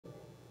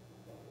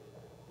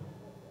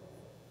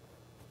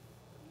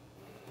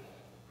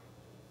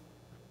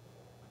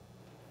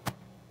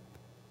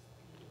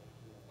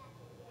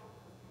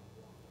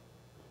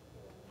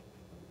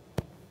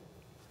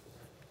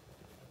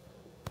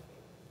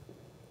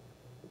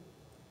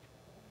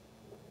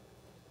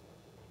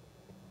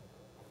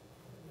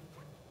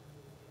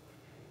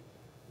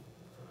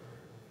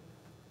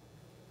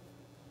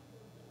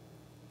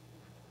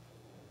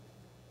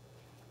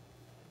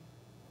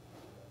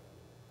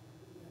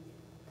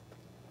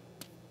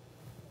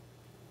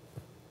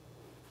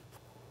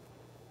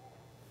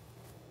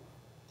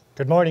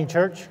Good morning,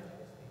 church.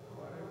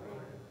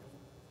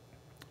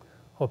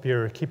 Hope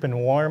you're keeping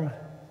warm.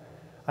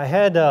 I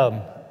had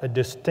a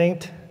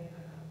distinct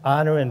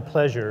honor and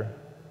pleasure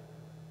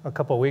a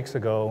couple weeks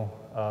ago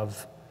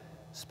of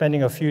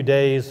spending a few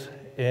days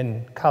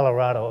in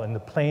Colorado, in the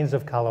plains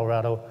of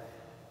Colorado,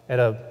 at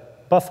a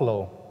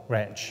buffalo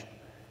ranch.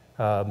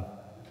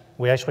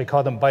 We actually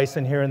call them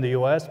bison here in the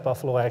U.S.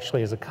 Buffalo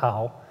actually is a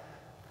cow.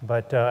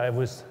 But I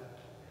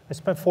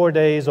spent 4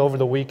 days over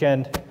the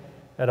weekend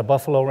at a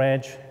buffalo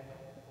ranch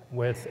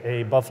with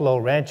a buffalo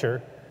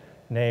rancher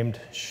named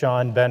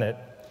Sean Bennett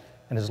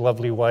and his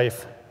lovely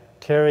wife,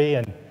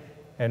 Carrie,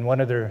 and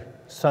one of their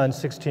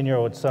sons,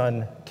 16-year-old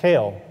son,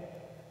 Cale.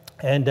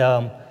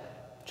 And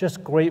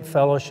just great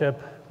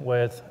fellowship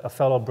with a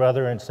fellow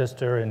brother and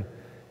sister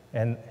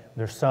and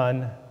their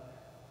son,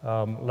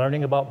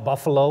 learning about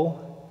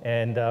buffalo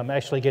and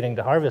actually getting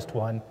to harvest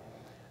one.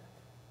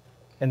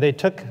 And they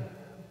took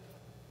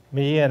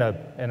me and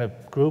a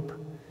group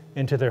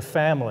into their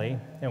family,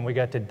 and we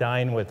got to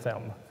dine with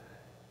them.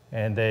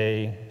 And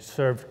they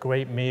served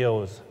great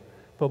meals.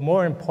 But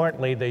more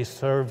importantly, they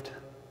served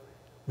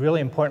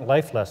really important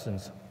life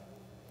lessons.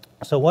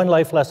 So one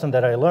life lesson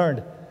that I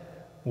learned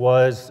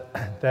was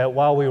that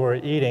while we were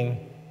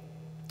eating,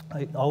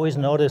 I always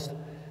noticed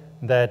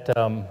that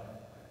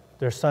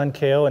their son,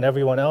 Cale, and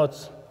everyone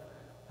else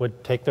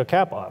would take their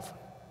cap off.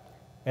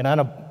 And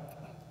on a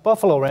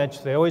buffalo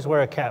ranch, they always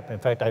wear a cap. In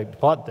fact, I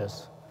bought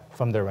this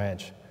from their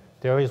ranch.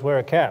 They always wear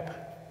a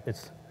cap.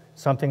 It's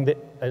something that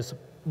is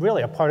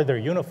really a part of their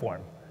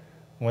uniform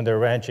when they're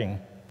ranching.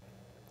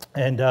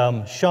 And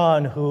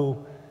Sean,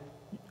 who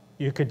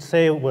you could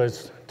say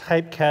was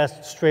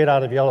typecast straight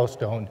out of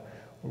Yellowstone,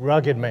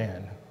 rugged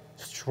man,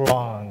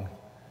 strong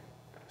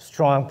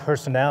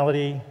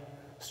personality,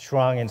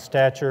 strong in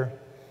stature.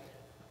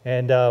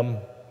 And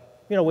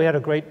we had a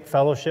great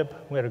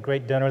fellowship. We had a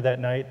great dinner that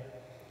night.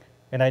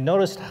 And I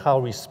noticed how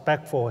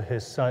respectful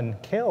his son,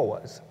 Cale,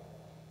 was.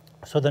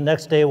 So the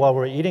next day while we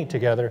were eating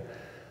together,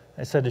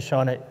 I said to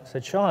Sean,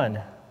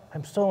 Sean,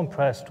 I'm so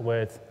impressed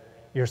with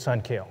your son,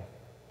 Cale.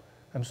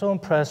 I'm so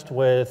impressed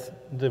with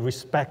the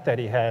respect that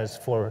he has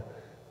for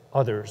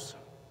others.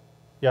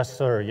 Yes,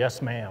 sir.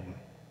 Yes, ma'am.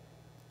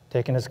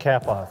 Taking his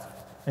cap off.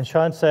 And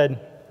Sean said,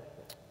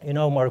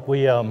 Mark,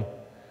 we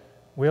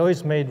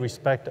always made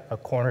respect a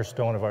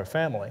cornerstone of our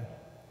family.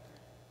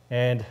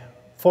 And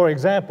for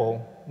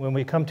example, when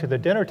we come to the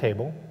dinner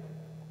table,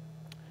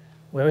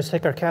 we always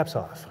take our caps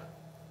off.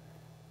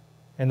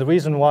 And the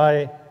reason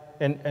why,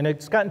 and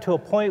it's gotten to a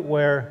point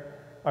where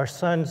our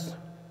sons,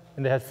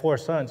 and they had 4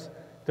 sons,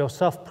 they'll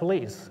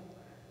self-police.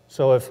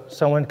 So if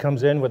someone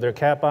comes in with their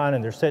cap on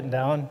and they're sitting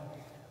down,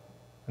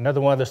 another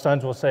one of the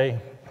sons will say,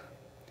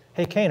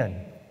 hey, Canaan,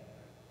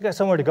 you got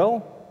somewhere to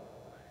go?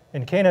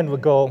 And Canaan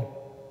would go,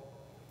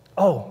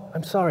 oh,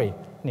 I'm sorry,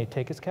 and he'd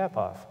take his cap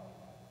off.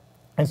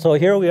 And so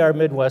here we are,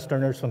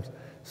 Midwesterners from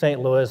St.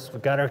 Louis,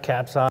 we've got our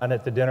caps on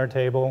at the dinner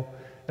table,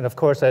 and of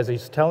course, as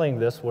he's telling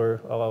this, we're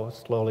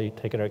slowly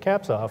taking our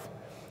caps off.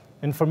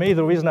 And for me,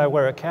 the reason I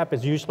wear a cap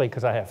is usually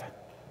because I have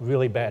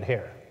really bad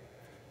hair.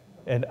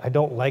 And I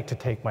don't like to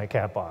take my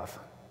cap off.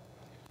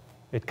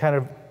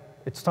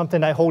 It's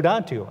something I hold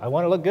on to. I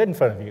want to look good in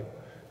front of you.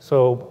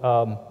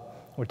 So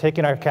we're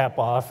taking our cap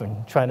off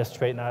and trying to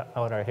straighten out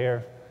our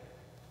hair.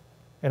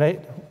 And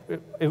it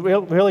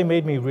really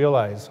made me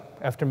realize,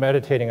 after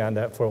meditating on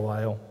that for a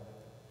while,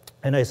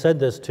 and I said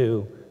this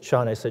to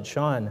Sean, I said,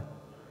 Sean,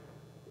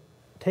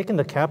 taking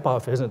the cap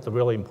off isn't the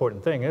really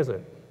important thing, is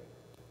it?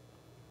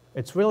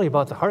 It's really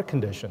about the heart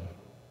condition.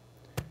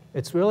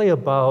 It's really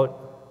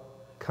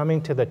about coming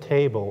to the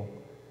table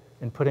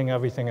and putting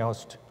everything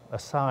else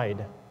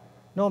aside.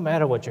 No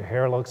matter what your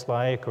hair looks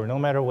like or no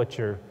matter what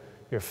your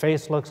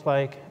face looks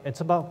like,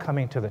 it's about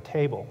coming to the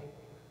table,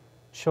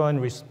 showing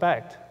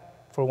respect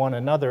for one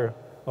another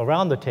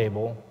around the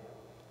table,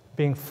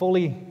 being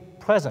fully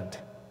present,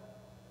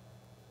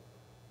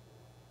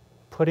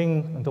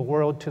 putting the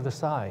world to the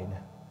side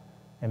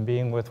and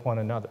being with one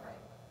another.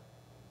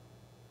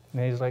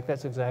 And he's like,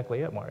 that's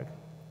exactly it, Mark.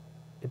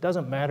 It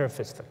doesn't matter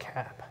if it's the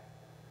cap.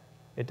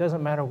 It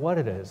doesn't matter what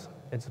it is.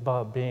 It's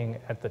about being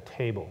at the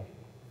table,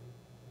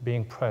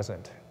 being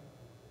present,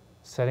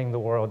 setting the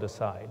world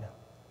aside,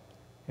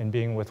 and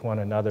being with one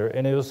another.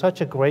 And it was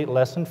such a great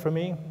lesson for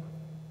me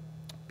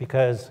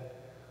because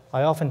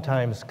I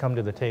oftentimes come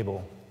to the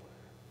table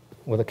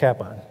with a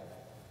cap on.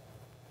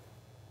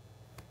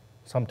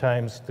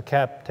 Sometimes the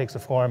cap takes the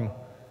form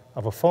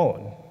of a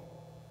phone.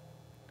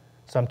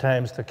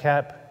 Sometimes the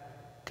cap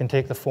can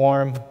take the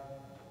form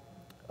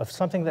of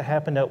something that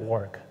happened at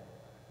work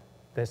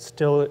that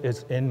still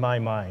is in my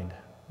mind,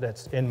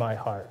 that's in my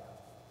heart.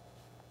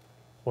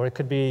 Or it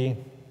could be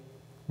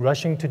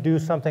rushing to do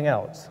something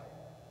else.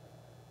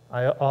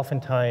 I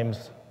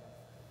oftentimes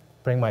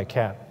bring my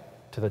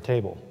cap to the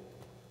table.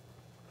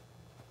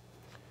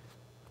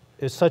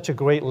 It's such a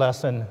great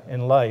lesson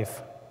in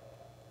life.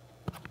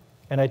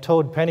 And I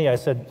told Penny, I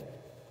said,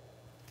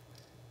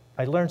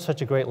 I learned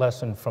such a great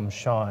lesson from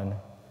Sean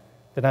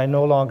that I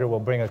no longer will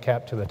bring a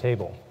cap to the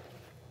table.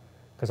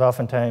 Because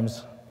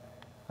oftentimes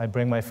I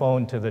bring my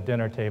phone to the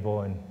dinner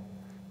table, and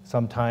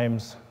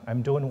sometimes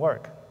I'm doing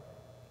work.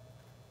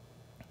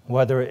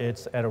 Whether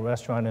it's at a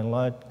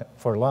restaurant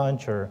for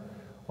lunch or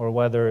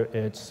whether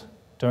it's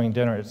during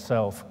dinner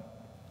itself.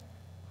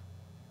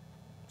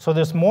 So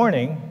this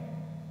morning,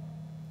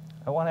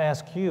 I want to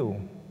ask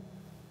you,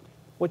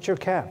 what's your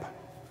cap?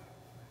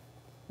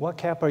 What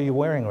cap are you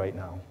wearing right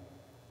now?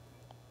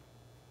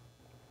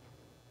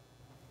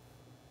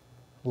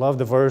 Love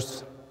the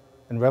verse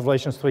in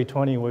Revelation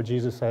 3:20 where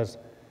Jesus says,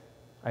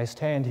 I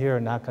stand here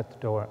and knock at the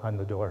door, on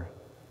the door.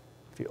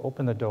 If you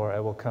open the door, I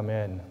will come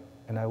in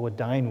and I will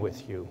dine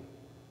with you.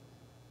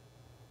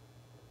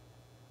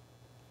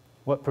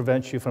 What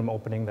prevents you from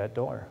opening that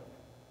door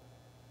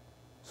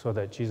so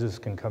that Jesus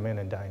can come in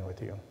and dine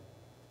with you?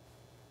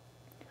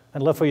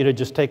 I'd love for you to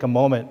just take a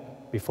moment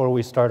before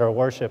we start our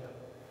worship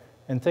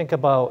and think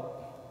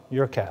about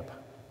your cap.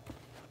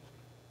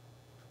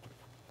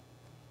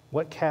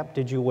 What cap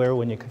did you wear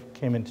when you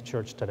came into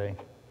church today?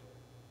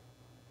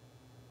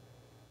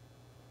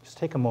 Just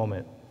take a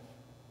moment.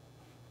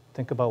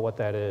 Think about what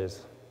that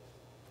is.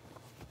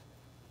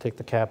 Take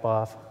the cap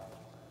off,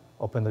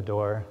 open the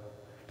door,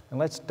 and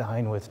let's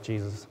dine with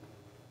Jesus.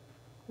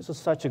 This is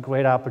such a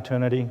great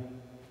opportunity,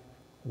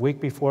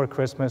 week before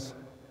Christmas,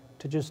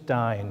 to just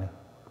dine,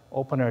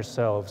 open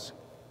ourselves,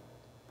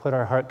 put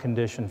our heart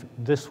condition,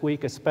 this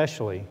week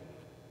especially,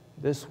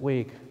 this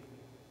week,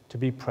 to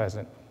be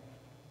present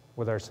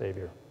with our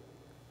Savior.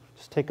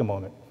 Just take a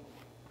moment.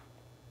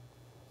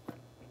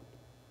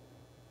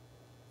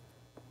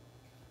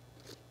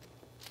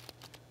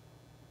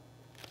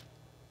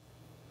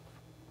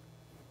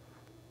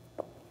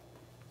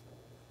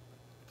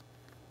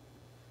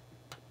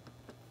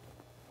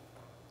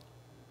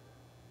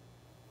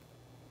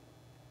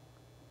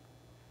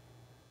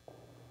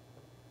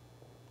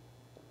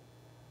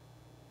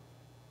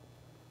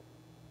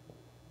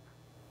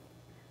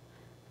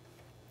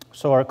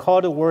 So our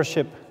call to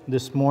worship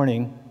this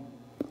morning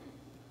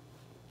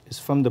is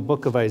from the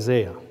book of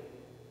Isaiah.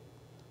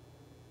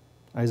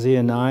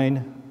 Isaiah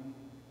 9,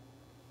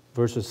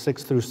 verses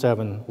 6 through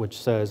 7, which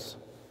says,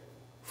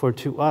 For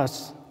to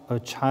us a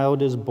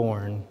child is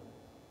born,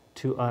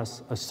 to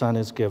us a son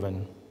is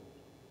given.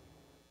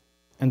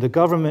 And the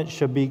government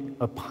shall be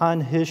upon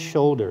his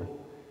shoulder,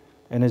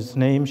 and his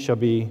name shall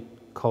be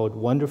called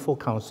Wonderful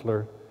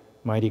Counselor,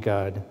 Mighty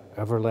God,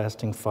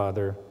 Everlasting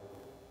Father,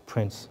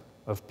 Prince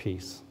of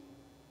Peace.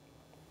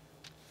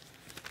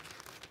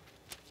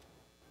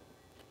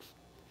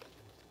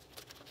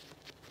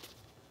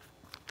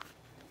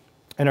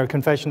 And our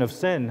confession of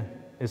sin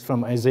is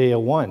from Isaiah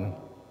 1,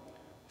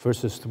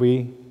 verses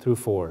 3 through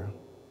 4.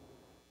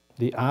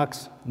 The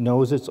ox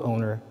knows its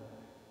owner,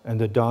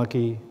 and the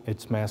donkey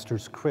its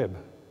master's crib.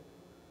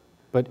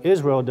 But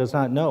Israel does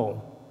not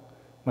know.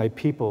 My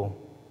people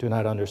do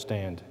not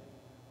understand.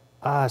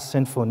 Ah,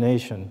 sinful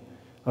nation,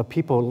 a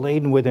people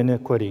laden with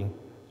iniquity,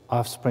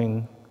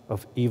 offspring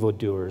of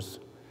evildoers,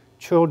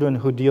 children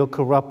who deal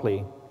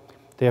corruptly.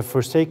 They have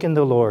forsaken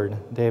the Lord.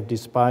 They have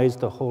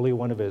despised the Holy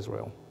One of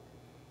Israel.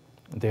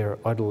 They are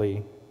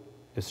utterly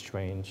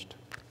estranged.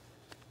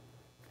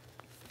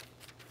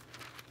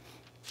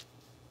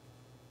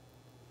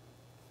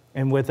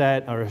 And with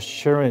that, our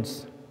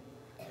assurance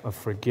of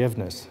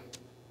forgiveness.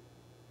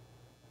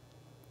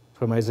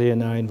 From Isaiah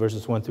 9,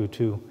 verses 1 through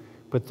 2.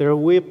 But there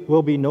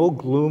will be no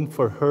gloom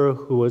for her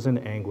who was in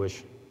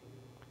anguish.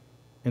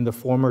 In the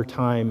former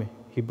time,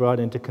 he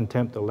brought into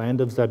contempt the land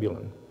of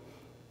Zebulun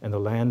and the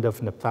land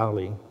of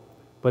Naphtali.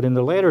 But in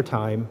the later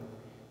time,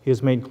 he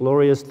has made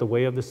glorious the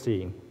way of the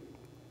sea,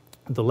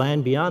 the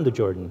land beyond the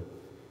Jordan,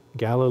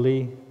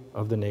 Galilee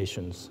of the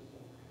nations.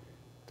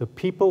 The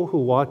people who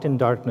walked in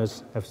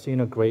darkness have seen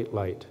a great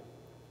light.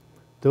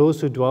 Those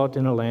who dwelt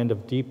in a land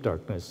of deep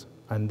darkness,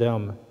 on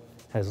them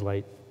has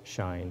light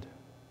shined.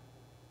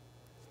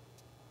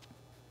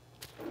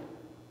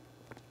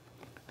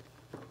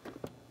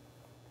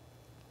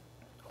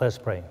 Let's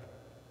pray.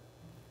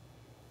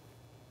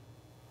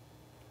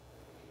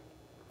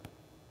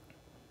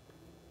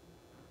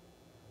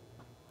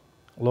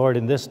 Lord,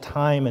 in this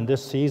time, in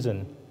this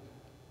season,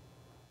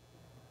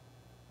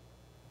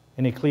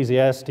 in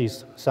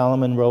Ecclesiastes,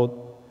 Solomon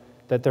wrote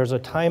that there's a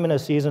time and a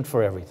season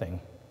for everything.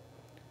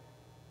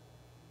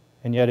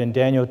 And yet in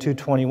Daniel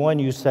 2:21,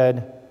 you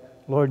said,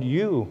 Lord,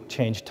 you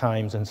change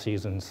times and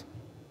seasons.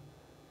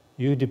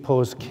 You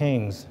depose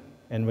kings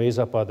and raise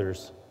up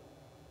others.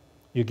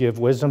 You give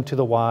wisdom to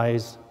the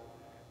wise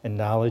and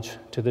knowledge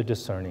to the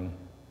discerning.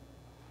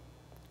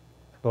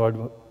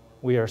 Lord,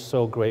 we are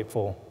so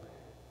grateful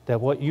that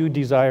what you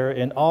desire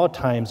in all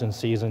times and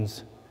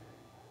seasons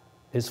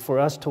is for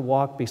us to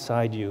walk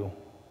beside you,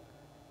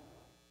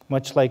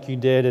 much like you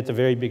did at the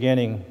very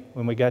beginning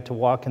when we got to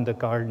walk in the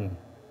garden,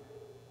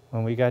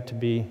 when we got to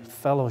be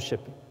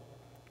fellowship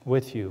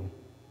with you.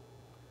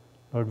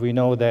 Lord, we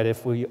know that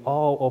if we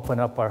all open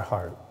up our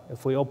heart,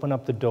 if we open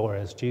up the door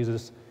as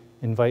Jesus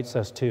invites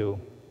us to,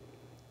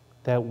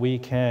 that we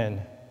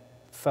can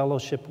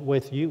fellowship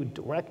with you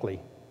directly,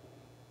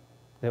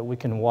 that we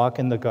can walk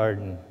in the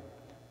garden,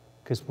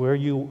 because where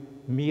you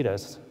meet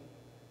us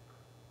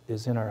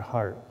is in our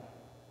heart.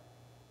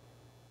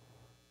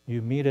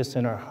 You meet us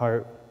in our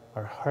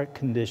heart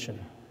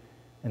condition,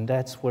 and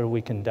that's where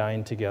we can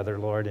dine together,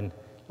 Lord. And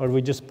Lord,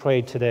 we just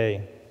pray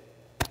today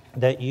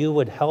that you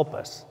would help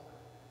us,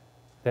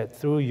 that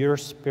through your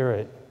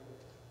Spirit,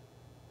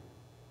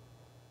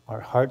 our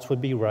hearts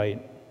would be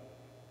right.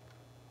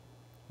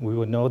 We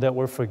would know that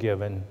we're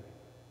forgiven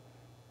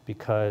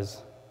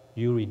because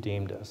you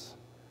redeemed us,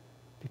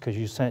 because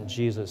you sent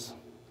Jesus.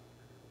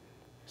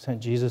 You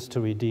sent Jesus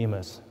to redeem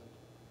us,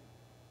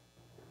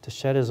 to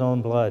shed his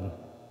own blood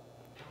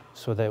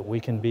so that we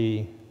can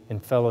be in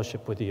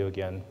fellowship with you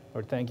again.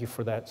 Lord, thank you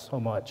for that so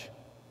much.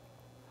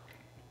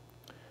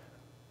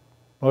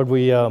 Lord,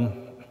 we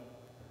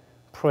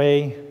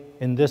pray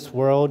in this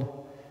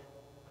world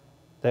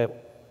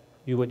that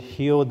you would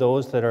heal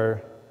those that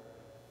are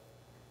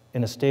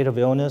in a state of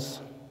illness.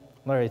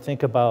 Lord, I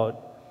think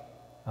about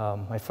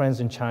my friends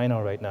in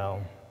China right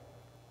now,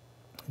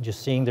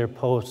 just seeing their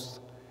posts,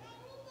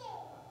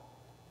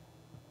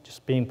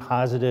 just being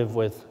positive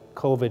with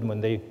COVID when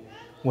they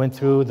went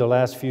through the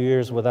last few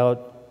years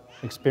without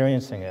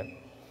experiencing it,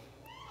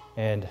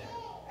 and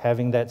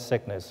having that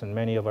sickness, and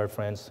many of our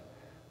friends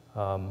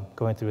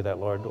going through that,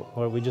 Lord.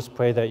 Lord, we just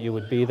pray that you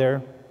would be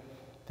there,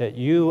 that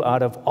you,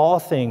 out of all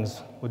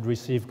things, would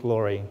receive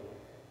glory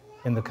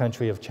in the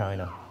country of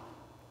China.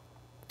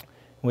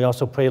 We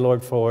also pray,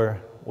 Lord, for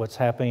what's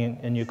happening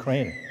in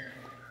Ukraine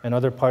and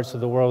other parts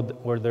of the world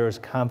where there is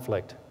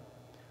conflict.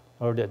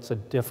 Lord, it's a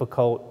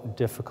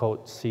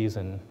difficult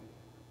season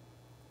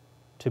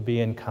to be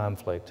in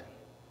conflict.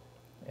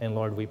 And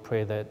Lord, we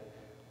pray that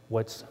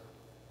what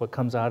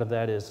comes out of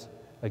that is,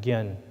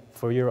 again,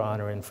 for your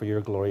honor and for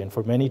your glory, and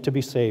for many to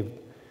be saved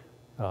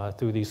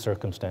through these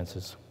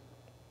circumstances.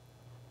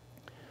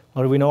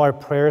 Lord, we know our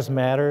prayers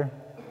matter.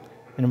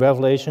 In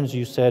Revelations,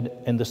 you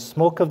said, "And the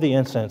smoke of the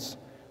incense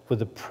with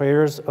the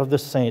prayers of the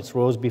saints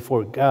rose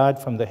before God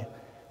from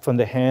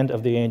the hand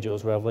of the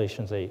angels,"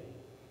 Revelations 8.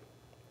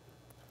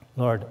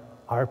 Lord,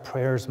 our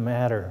prayers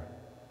matter,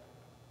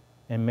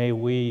 and may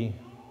we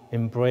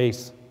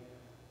embrace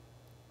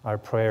our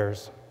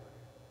prayers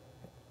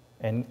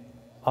and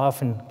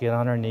often get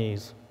on our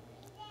knees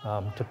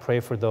to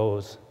pray for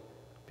those,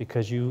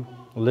 because you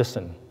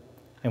listen,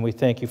 and we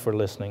thank you for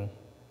listening.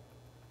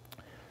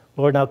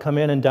 Lord, now come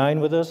in and dine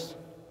with us.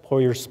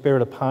 Pour your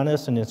Spirit upon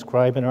us and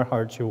inscribe in our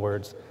hearts your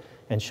words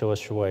and show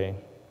us your way.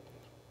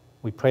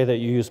 We pray that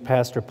you use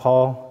Pastor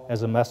Paul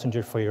as a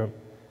messenger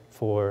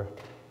for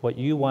what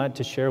you want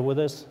to share with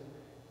us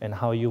and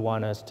how you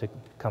want us to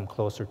come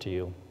closer to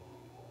you.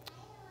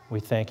 We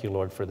thank you,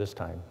 Lord, for this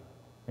time.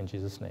 In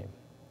Jesus' name.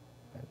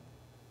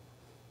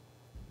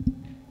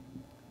 Amen.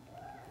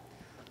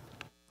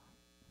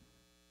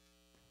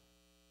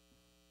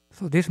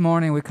 So this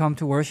morning we come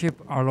to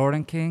worship our Lord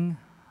and King.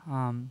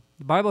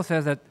 The Bible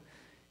says that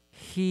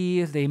He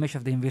is the image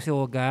of the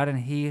invisible God, and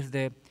He is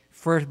the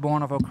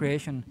firstborn of our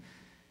creation.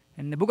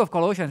 And the book of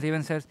Colossians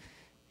even says,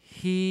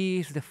 He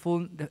is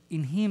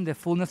in Him the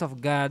fullness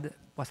of God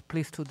was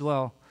pleased to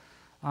dwell.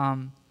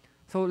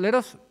 So let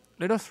us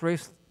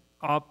raise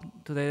up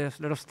today.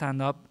 Let us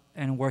stand up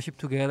and worship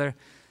together,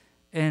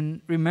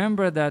 and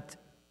remember that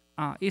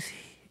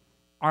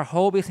our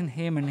hope is in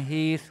Him, and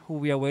He is who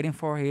we are waiting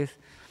for. He is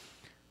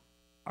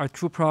our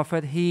true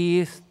prophet. He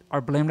is our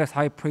blameless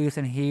high priest,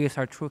 and He is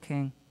our true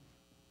King.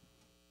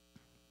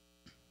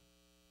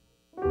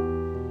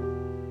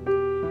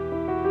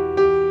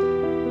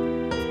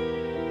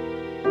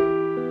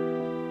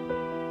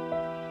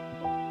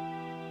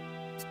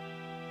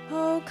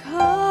 Oh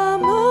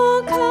come,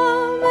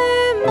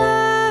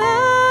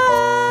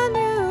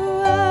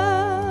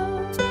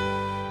 Emmanuel,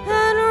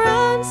 and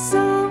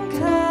ransom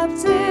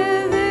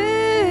captive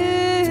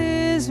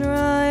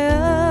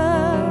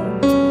Israel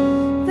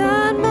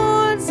that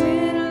mourns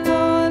in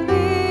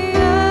lonely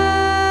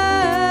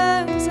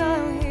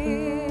exile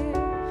here,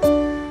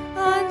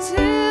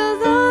 until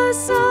the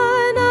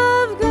Son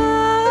of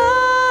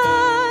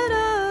God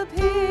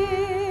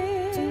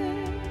appear.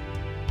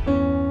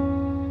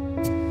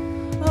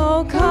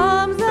 Oh,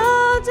 come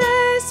thou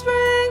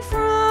dayspring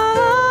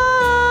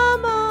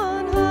from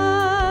on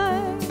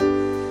high,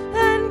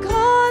 and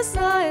cause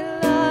thy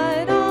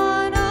light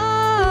on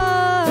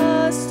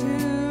us to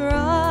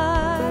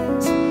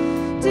rise.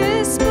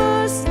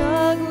 Disperse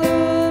the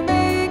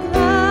gloomy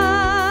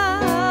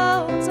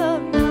clouds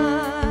of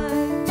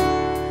night,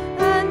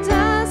 and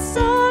death's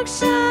dark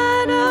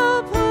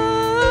shadow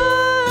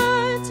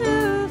put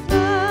to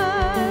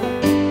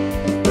flight.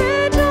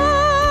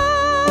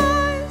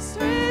 Rejoice,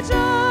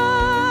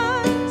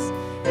 rejoice,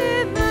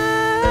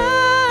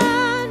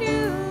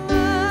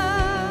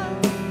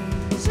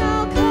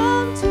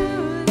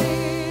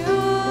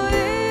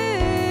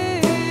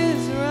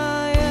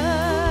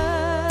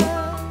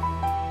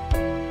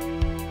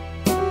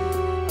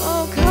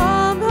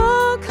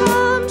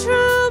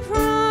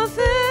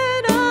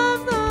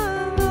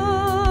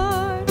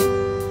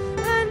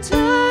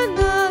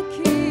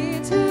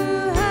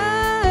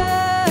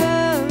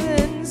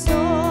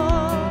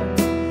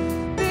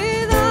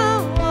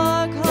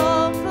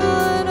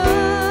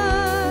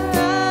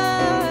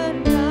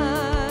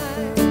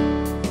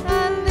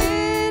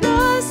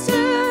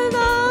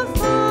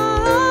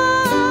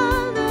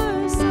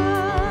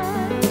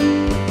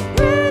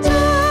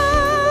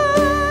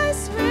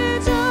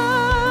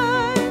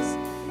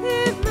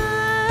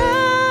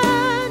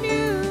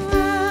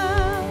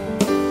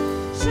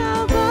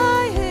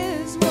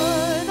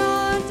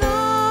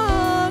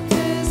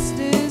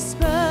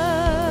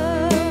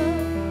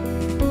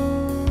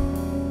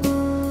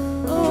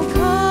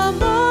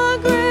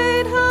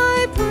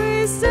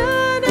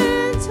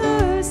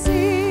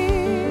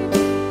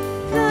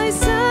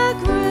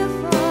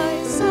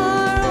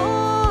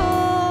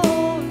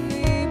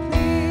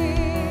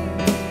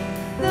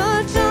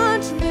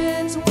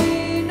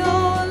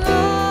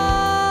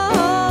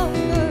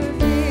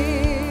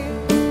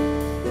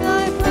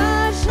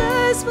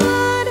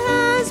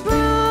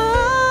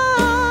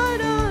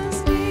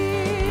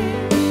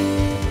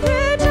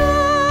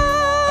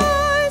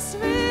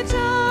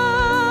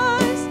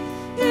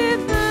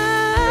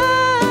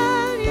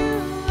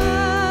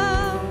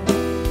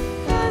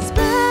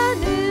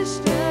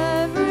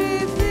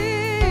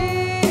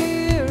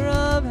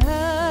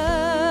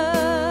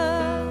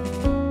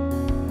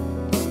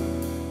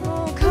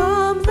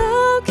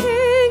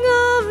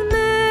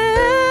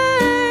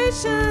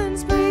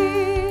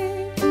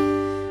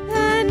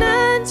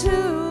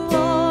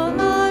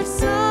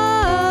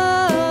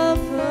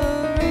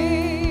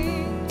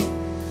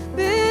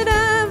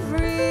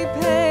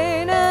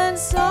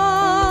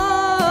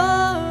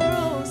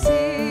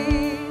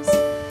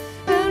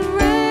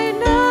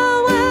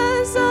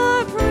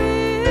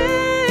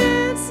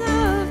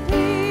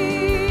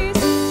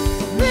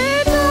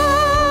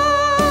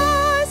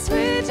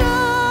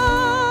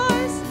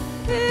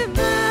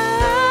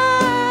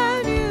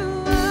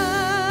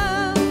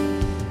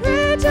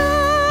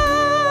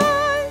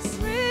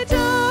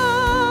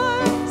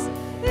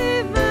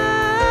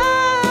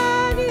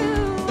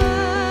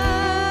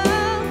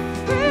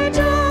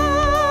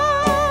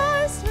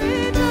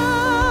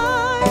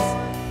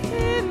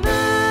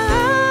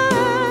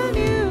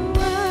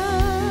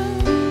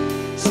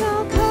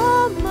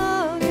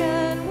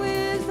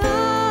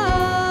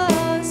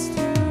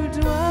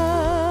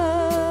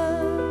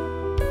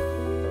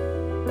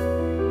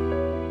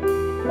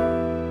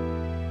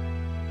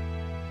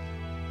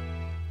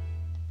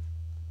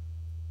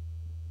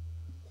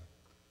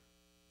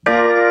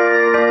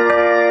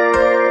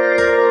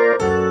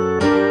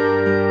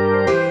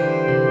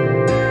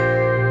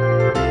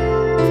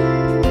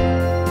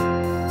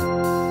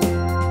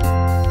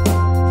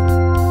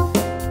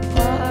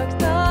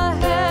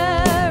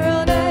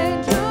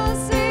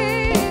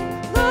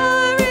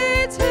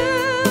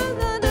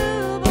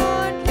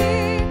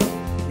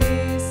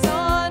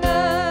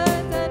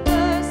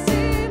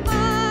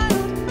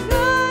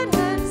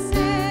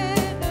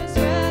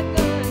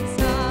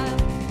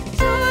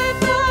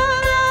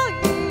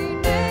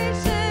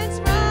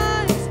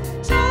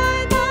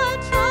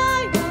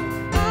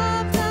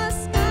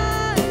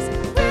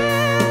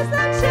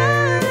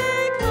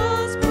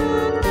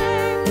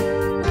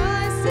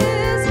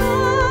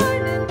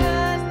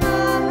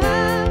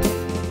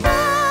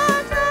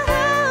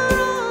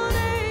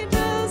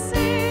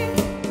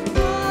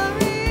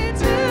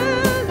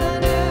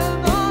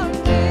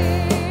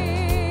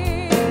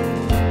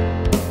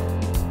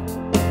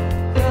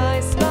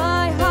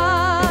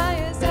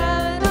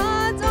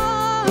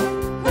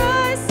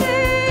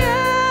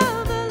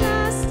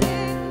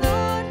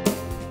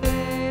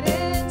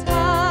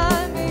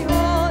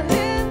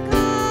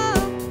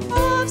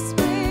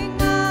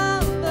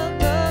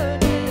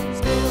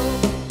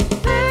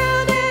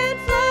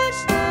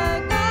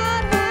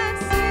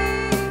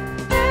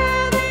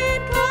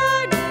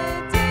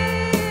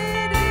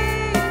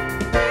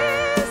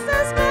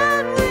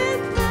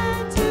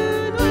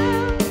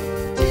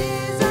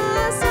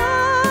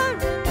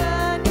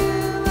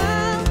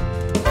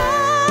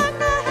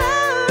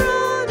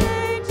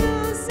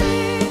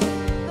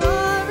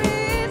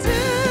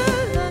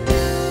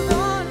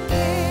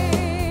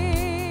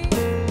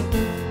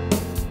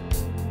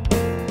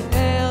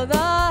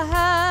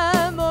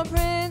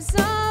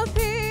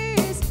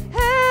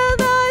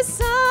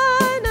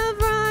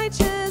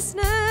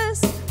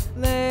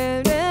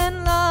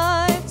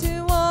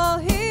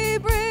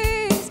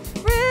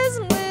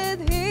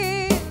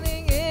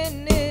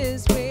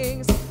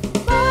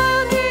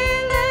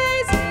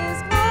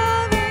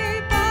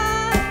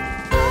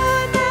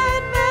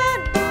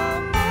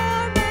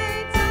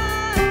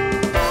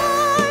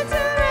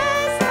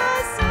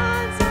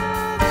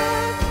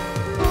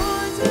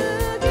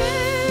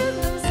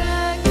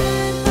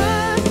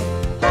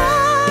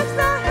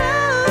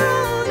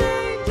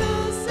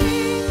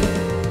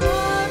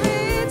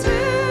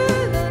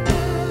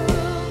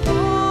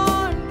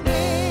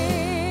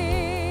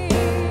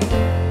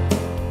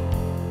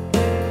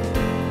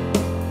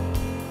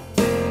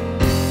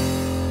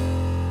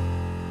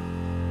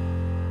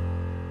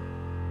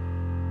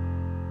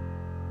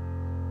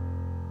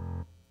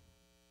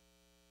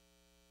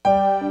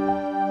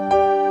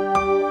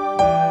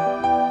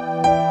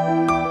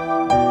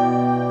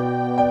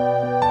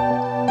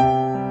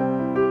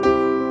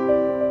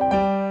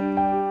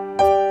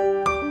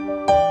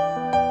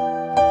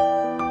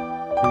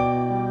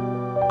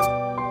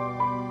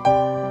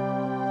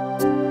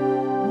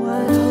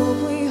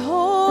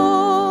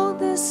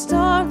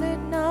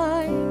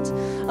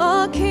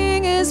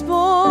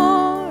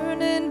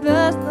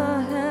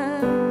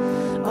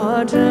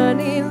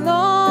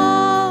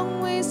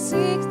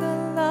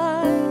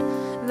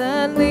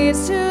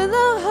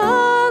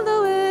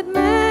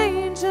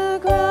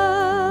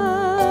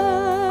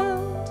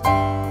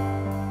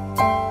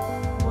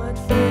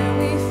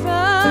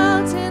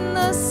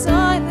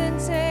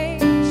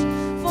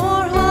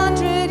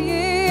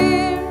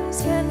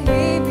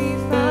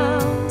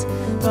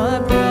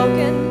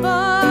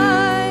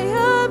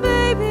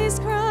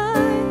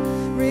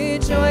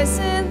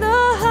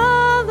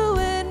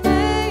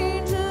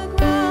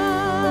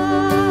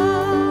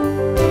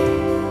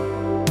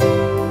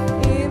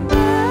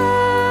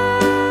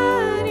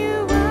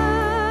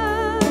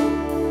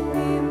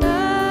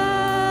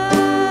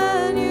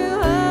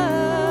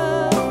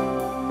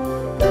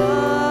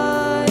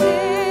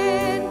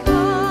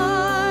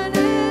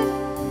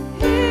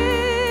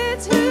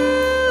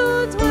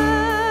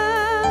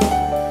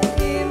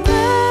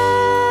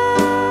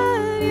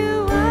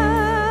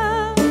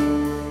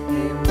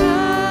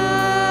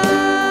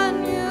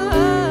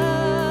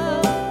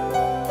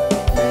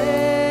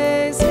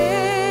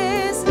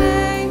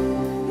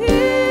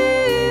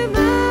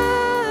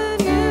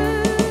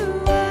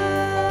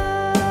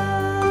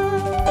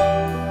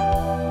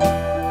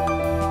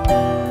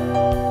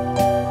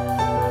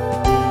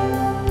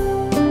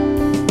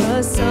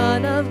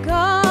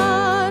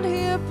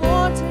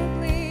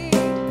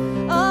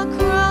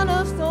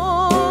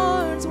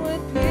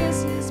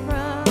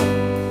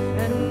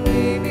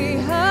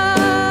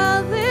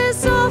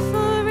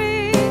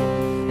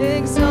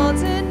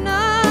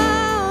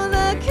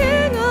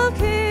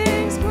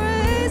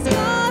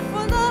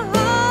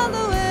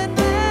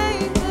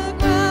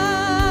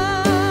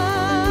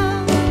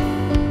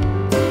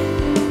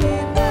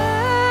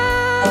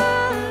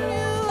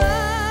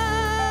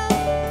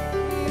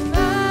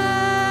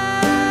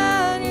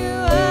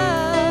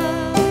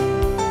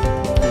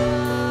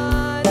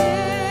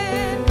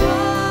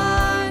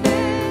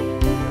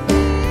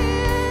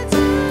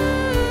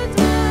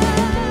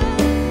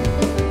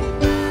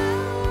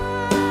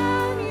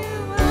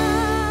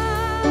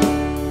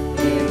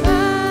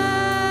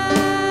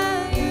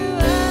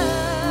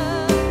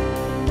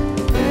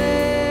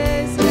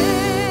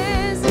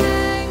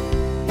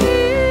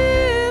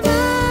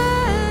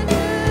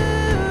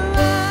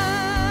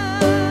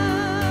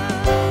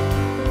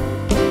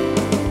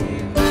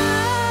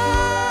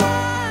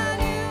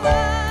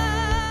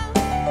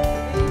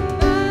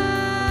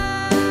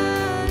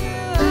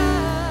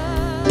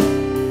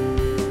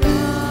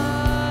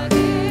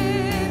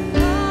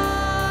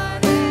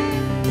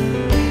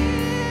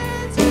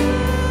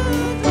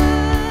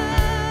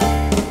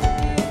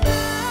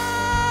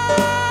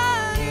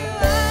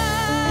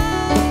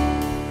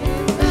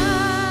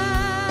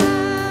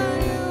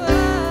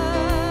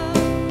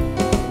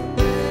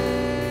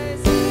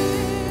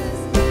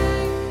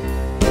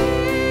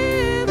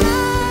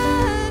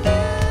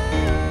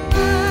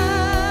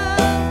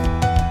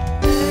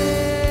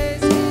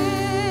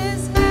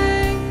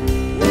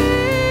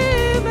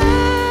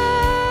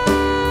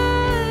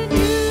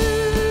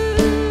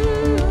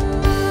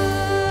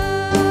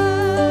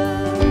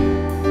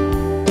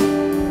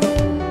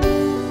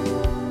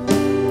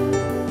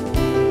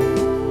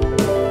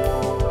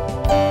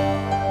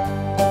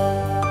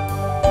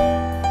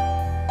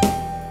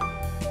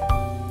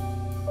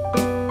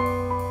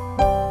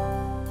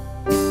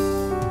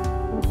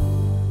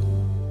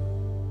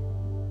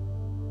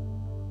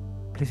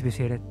 Please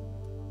be seated.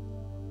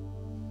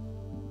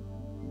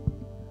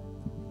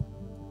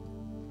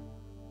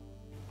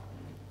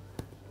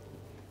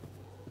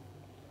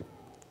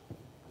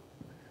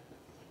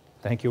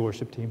 Thank you,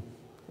 worship team.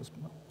 It was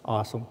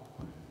awesome.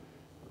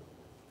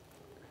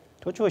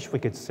 Don't you wish we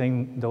could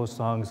sing those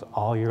songs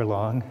all year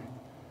long?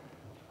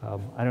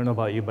 I don't know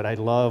about you, but I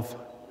love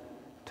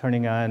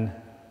turning on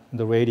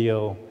the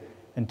radio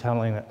and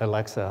telling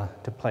Alexa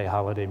to play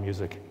holiday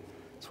music.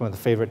 It's one of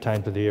the favorite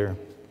times of the year.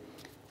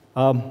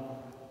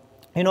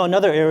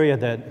 Another area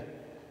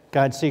that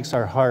God seeks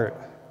our heart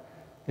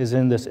is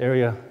in this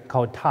area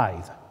called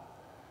tithe.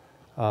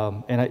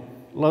 And I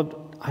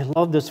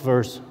love this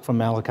verse from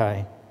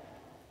Malachi.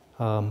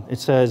 It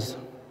says,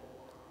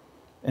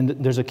 and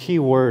there's a key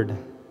word,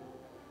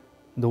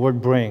 the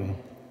word bring. It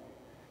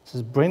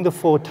says, bring the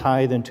full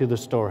tithe into the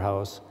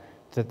storehouse,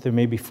 that there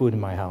may be food in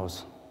my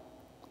house.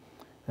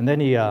 And then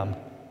he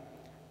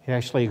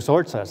actually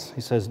exhorts us.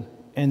 He says,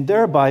 and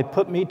thereby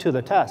put me to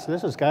the test.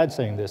 This is God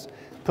saying this.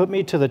 Put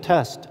me to the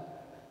test,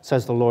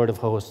 says the Lord of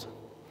hosts.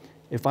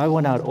 If I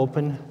will not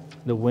open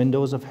the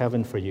windows of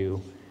heaven for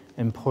you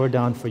and pour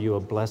down for you a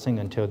blessing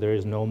until there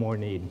is no more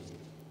need.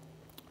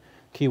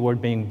 Key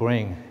word being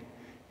bring.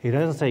 He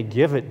doesn't say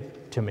give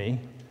it to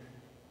me.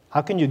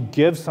 How can you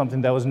give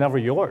something that was never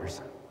yours?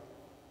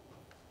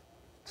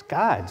 It's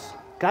God's.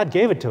 God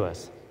gave it to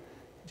us.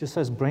 He just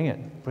says bring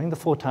it. Bring the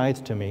full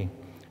tithe to me.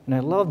 And I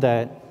love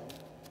that.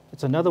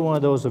 It's another one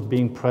of those of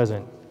being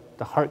present,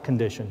 the heart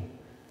condition,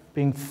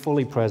 being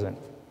fully present.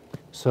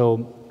 So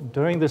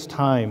during this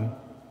time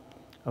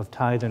of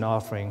tithe and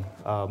offering,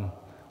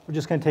 we're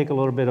just going to take a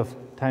little bit of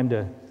time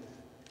to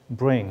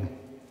bring,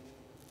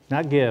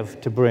 not give,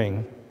 to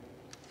bring.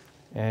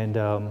 And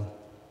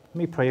let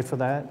me pray for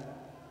that.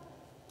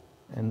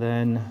 And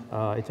then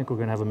I think we're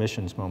going to have a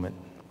missions moment.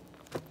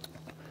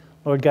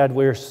 Lord God,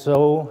 we're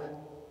so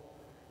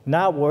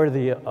not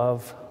worthy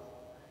of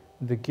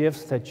the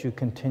gifts that you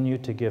continue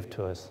to give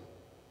to us.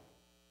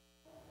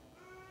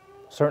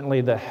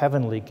 Certainly the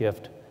heavenly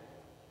gift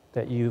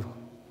that you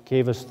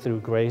gave us through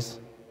grace,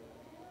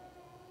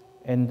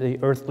 and the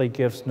earthly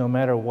gifts, no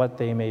matter what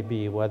they may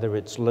be, whether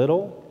it's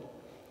little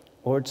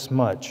or it's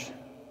much.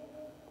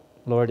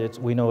 Lord,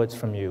 we know it's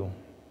from you.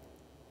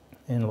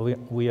 And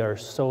we are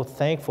so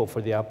thankful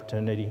for the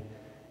opportunity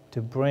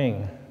to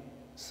bring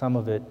some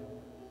of it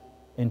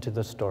into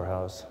the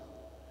storehouse,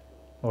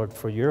 Lord,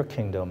 for your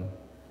kingdom,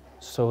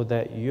 so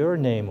that your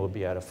name will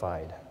be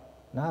edified.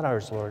 Not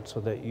ours, Lord,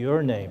 so that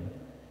your name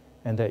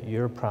and that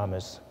your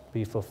promise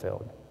be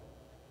fulfilled.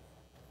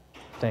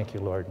 Thank you,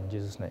 Lord, in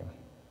Jesus' name.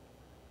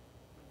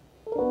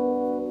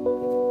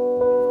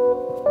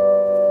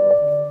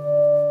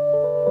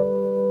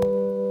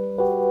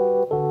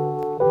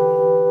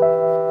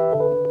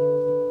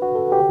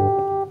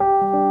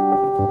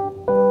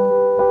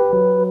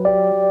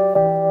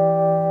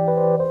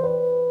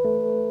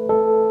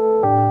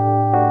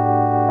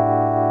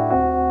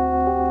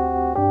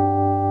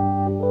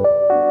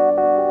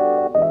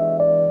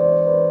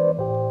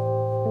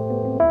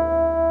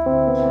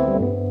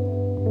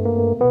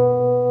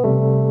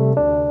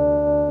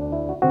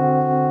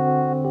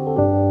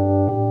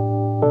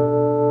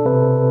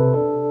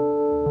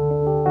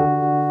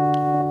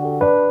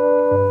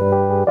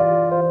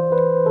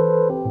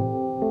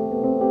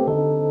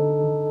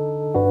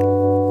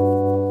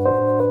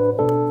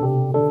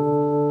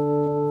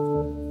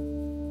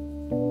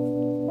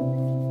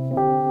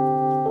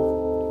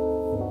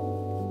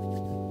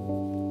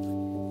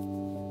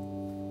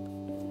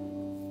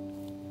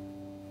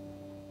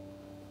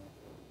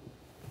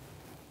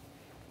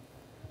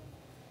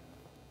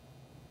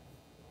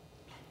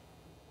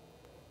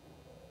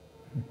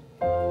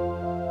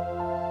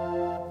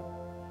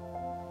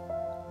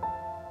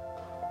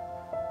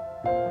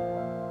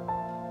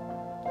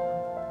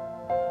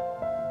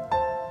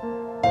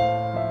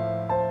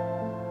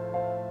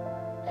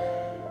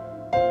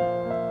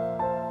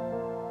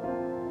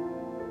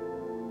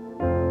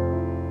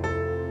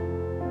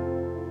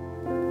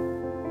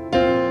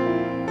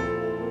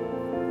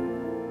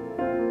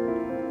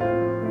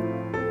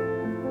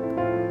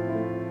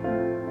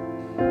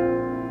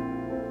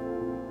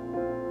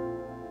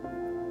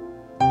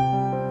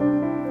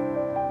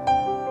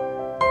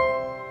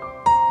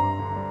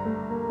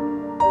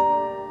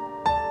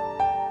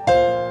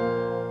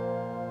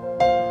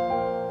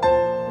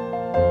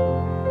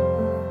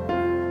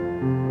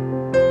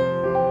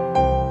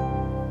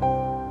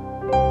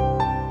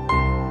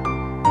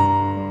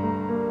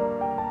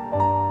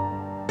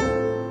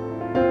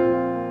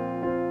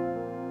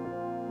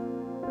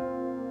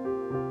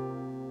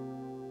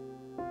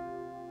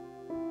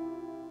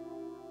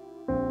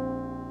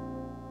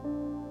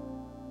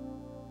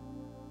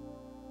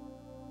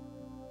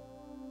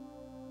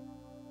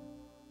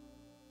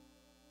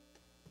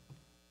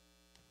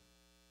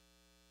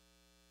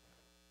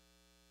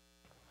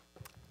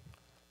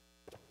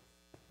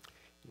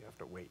 You have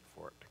to wait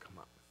for it to come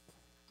up.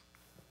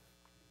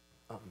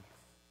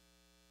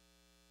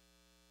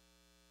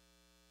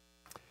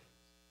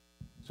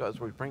 So as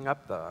we bring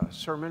up the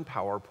sermon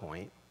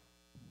PowerPoint,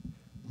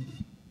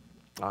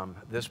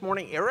 This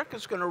morning, Eric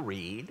is going to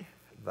read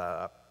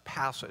the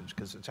passage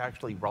because it's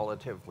actually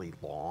relatively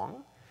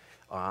long,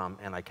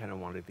 and I kind of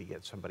wanted to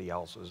get somebody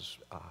else's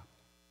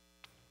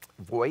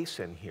voice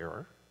in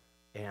here.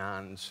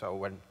 And so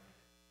when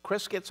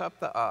Chris gets up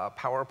the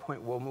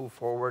PowerPoint, we'll move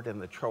forward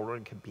and the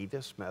children can be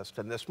dismissed.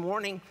 And this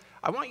morning,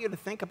 I want you to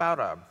think about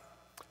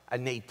a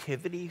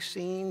nativity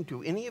scene.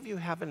 Do any of you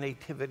have a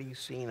nativity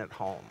scene at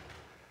home?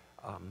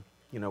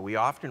 You know, we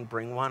often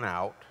bring one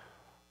out.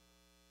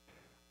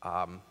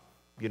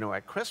 You know,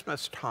 at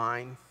Christmas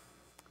time,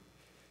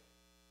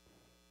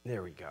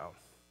 there we go.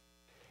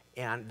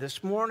 And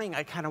this morning,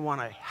 I kind of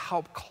want to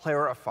help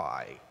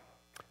clarify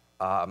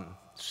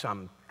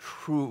some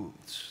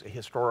truths,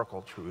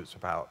 historical truths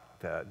about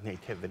the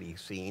nativity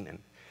scene and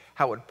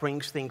how it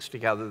brings things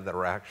together that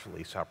are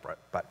actually separate.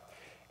 But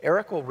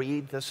Eric will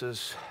read, this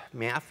is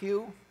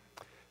Matthew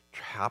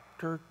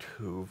chapter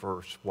 2,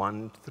 verse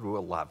 1 through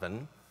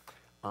 11.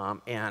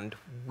 And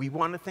we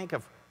want to think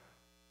of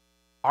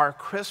our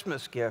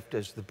Christmas gift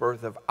as the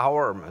birth of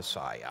our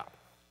Messiah.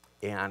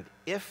 And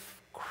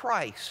if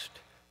Christ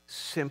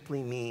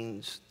simply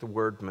means the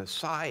word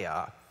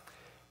Messiah,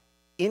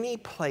 any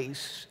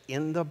place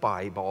in the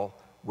Bible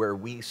where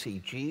we see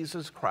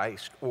Jesus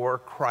Christ or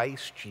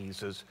Christ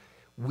Jesus,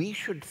 we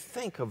should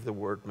think of the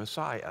word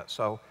Messiah.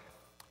 So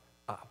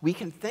we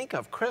can think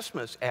of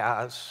Christmas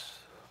as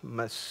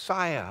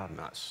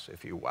Messiahmas,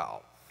 if you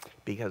will,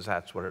 because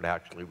that's what it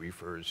actually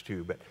refers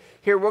to. But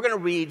here we're going to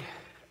read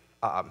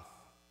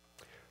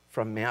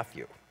from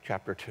Matthew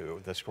chapter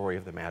 2, the story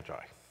of the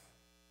Magi.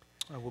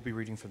 We'll be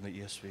reading from the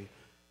ESV.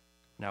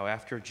 Now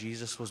after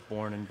Jesus was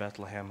born in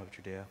Bethlehem of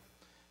Judea,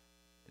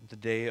 in the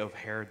day of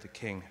Herod the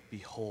king,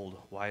 behold,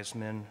 wise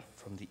men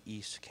from the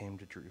east came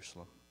to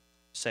Jerusalem,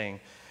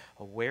 saying,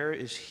 where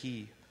is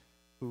he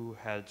who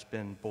has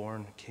been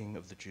born King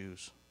of the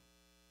Jews?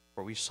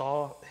 For we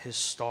saw his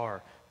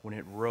star when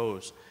it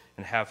rose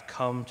and have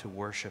come to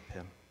worship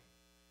him.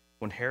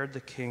 When Herod the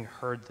king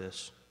heard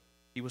this,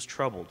 he was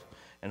troubled,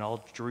 and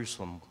all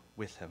Jerusalem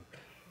with him.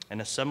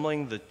 And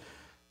assembling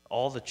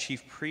all the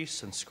chief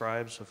priests and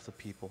scribes of the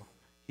people,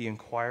 he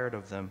inquired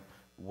of them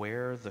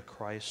where the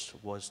Christ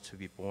was to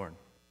be born.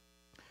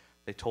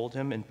 They told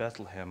him, in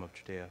Bethlehem of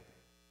Judea.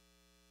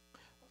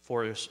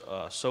 For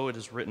so it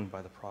is written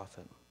by the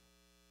prophet.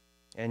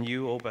 And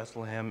you, O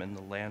Bethlehem, in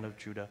the land of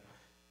Judah,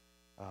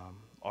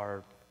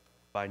 are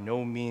by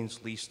no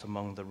means least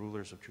among the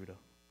rulers of Judah.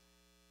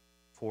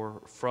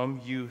 For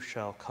from you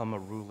shall come a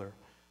ruler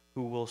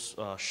who will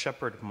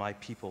shepherd my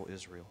people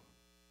Israel.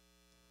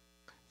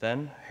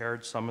 Then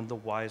Herod summoned the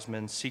wise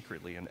men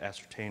secretly and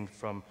ascertained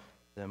from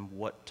them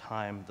what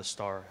time the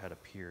star had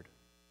appeared.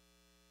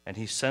 And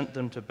he sent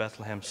them to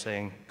Bethlehem,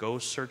 saying, go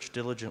search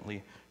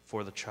diligently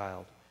for the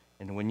child,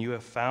 and when you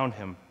have found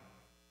him,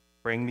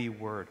 bring me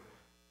word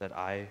that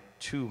I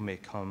too may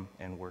come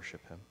and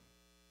worship him.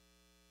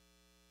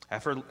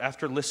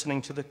 After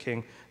listening to the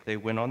king, they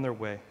went on their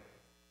way,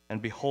 and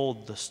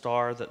behold, the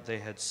star that they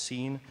had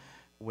seen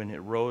when it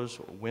rose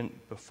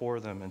went before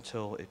them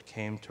until it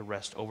came to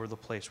rest over the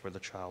place where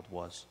the child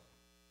was.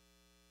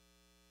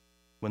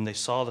 When they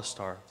saw the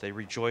star, they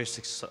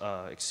rejoiced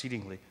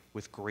exceedingly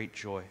with great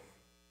joy.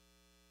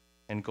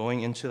 And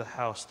going into the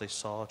house, they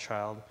saw a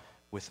child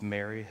with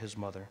Mary, his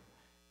mother,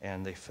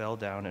 and they fell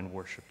down and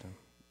worshipped him.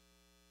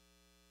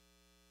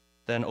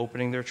 Then,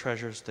 opening their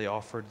treasures, they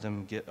offered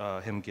him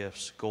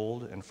gifts,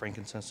 gold and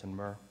frankincense and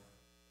myrrh.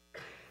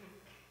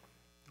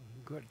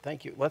 Good,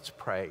 thank you. Let's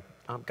pray.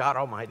 God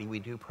Almighty, we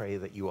do pray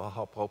that you will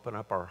help open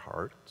up our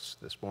hearts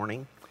this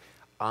morning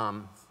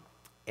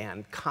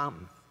and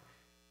come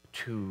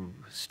to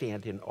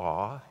stand in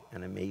awe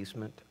and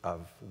amazement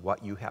of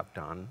what you have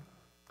done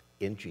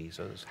in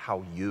Jesus,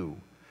 how you,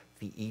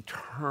 the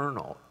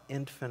eternal,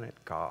 infinite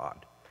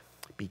God,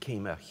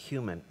 became a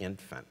human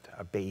infant,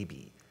 a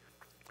baby,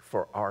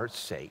 for our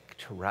sake,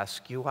 to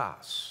rescue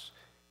us,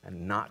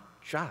 and not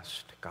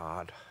just,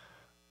 God,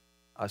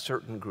 a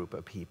certain group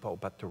of people,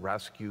 but to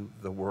rescue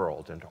the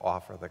world and to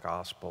offer the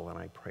gospel. And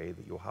I pray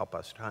that you'll help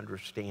us to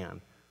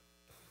understand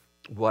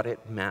what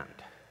it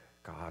meant,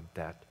 God,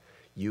 that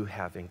you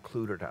have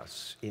included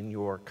us in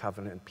your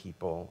covenant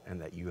people and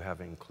that you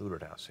have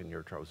included us in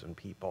your chosen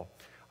people.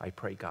 I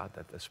pray, God,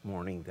 that this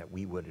morning that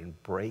we would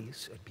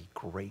embrace and be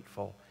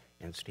grateful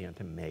and stand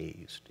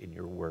amazed in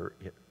your word.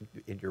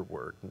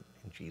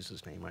 In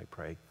Jesus' name I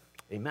pray,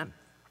 amen.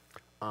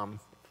 I'm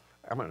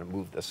going to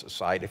move this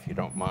aside if you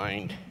don't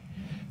mind.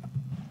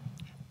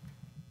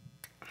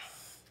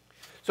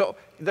 So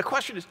the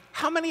question is,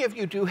 how many of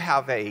you do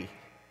have a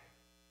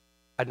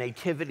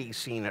nativity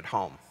scene at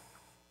home?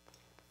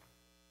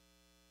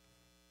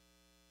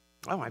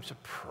 Oh, I'm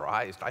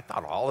surprised. I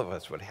thought all of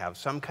us would have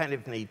some kind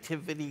of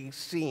nativity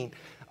scene.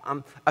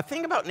 A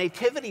thing about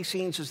nativity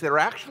scenes is they're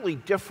actually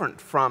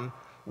different from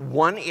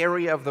one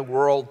area of the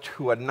world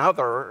to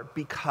another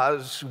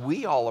because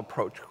we all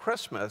approach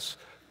Christmas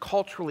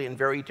culturally in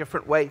very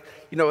different ways.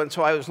 You know, and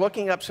so I was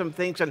looking up some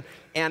things,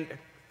 and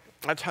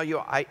I'll tell you,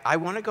 I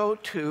want to go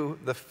to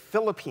the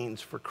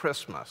Philippines for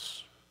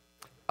Christmas.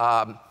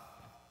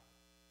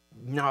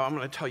 Now, I'm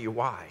going to tell you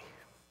why.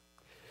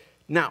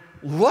 Now,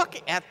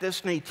 look at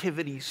this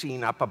nativity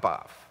scene up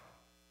above.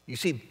 You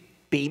see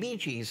baby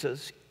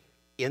Jesus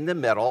in the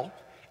middle,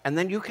 and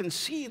then you can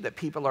see that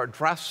people are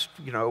dressed,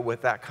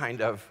 with that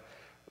kind of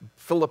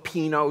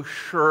Filipino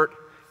shirt.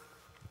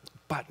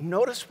 But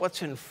notice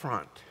what's in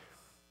front.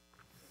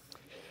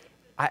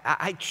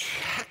 I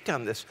checked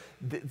on this.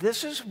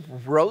 This is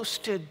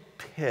roasted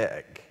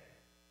pig.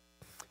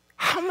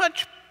 How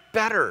much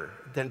better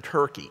than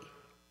turkey?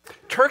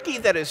 Turkey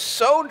that is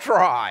so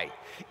dry.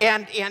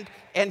 And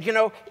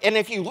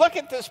if you look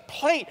at this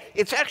plate,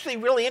 it's actually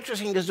really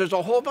interesting because there's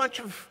a whole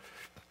bunch of,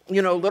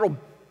 little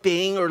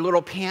bing or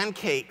little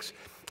pancakes.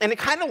 And it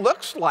kind of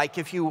looks like,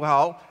 if you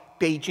will,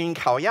 Beijing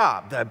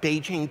kaoya, the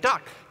Beijing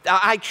duck.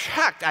 I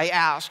checked, I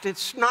asked,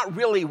 it's not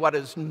really what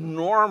is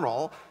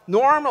normal.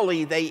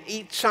 Normally, they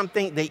eat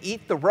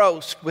the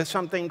roast with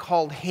something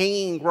called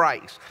hanging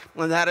rice.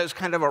 And that is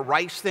kind of a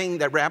rice thing.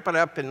 They wrap it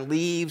up in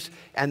leaves,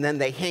 and then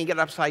they hang it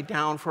upside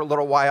down for a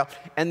little while.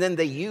 And then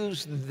they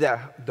use the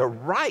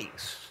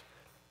rice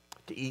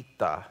to eat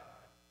the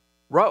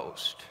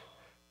roast.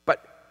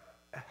 But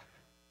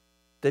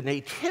the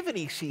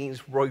nativity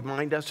scenes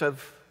remind us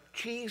of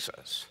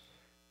Jesus.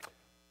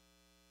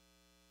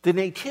 The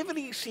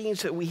nativity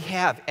scenes that we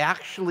have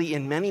actually,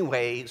 in many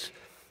ways,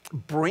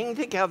 bring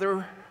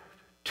together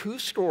two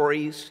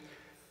stories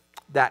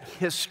that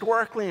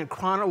historically and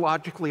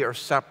chronologically are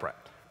separate.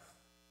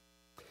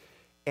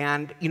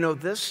 And,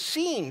 this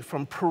scene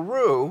from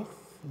Peru,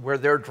 where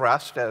they're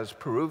dressed as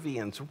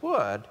Peruvians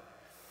would,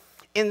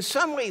 in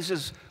some ways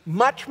is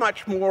much,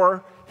 much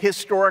more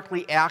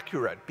historically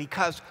accurate,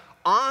 because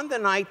on the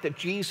night that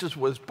Jesus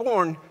was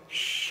born,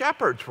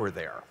 shepherds were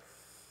there.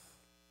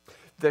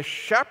 The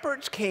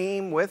shepherds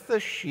came with the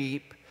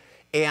sheep,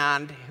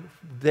 and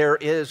there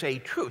is a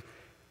truth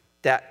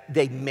that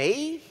they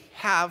may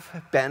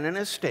have been in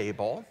a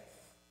stable,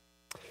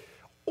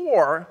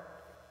 or,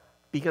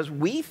 because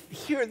we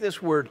hear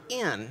this word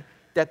inn,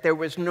 that there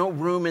was no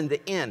room in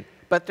the inn.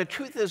 But the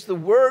truth is, the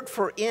word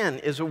for inn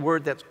is a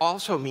word that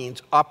also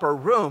means upper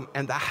room,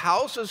 and the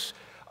houses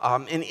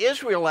in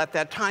Israel at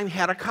that time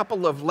had a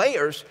couple of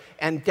layers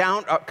and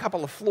a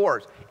couple of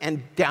floors,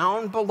 and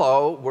down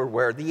below were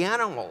where the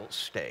animals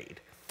stayed.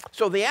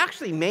 So they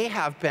actually may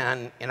have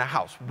been in a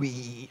house.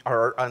 We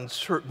are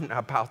uncertain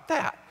about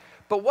that.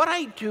 But what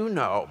I do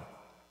know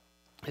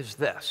is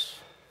this.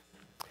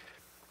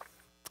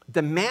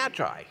 The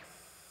Magi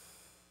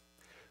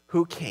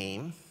who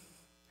came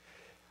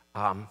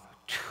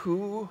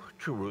to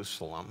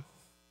Jerusalem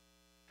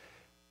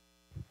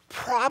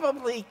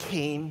probably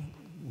came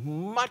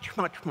much,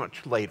 much,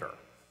 much later.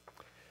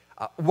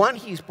 One,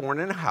 he's born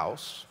in a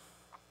house,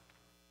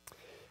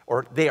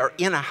 or they are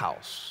in a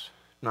house,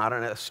 not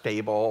in a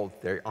stable,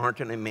 they aren't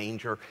in a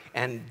manger.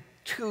 And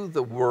two,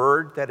 the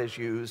word that is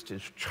used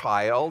is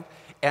child.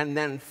 And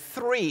then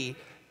three,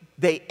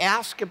 they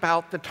ask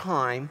about the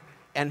time,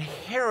 and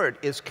Herod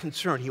is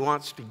concerned. He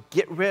wants to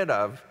get rid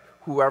of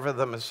whoever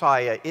the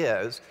Messiah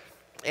is.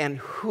 And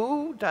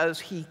who does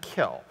he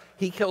kill?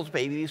 He kills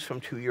babies from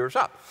 2 years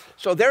up.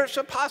 So there's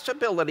a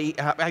possibility,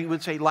 I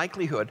would say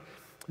likelihood,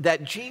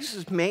 that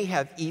Jesus may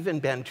have even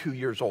been 2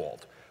 years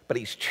old, but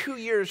he's 2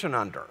 years and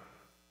under.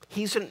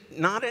 He's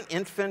not an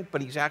infant,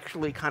 but he's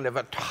actually kind of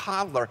a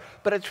toddler.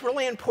 But it's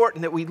really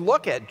important that we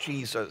look at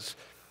Jesus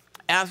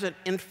as an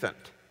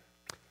infant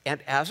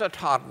and as a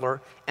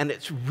toddler, and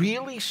it's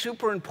really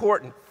super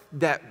important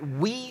that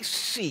we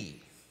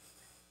see,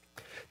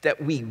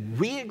 that we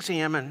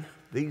re-examine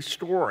these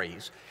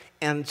stories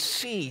and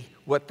see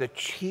what the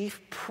chief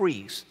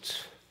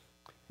priests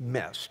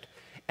missed,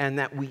 and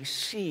that we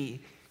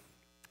see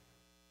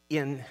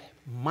in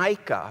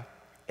Micah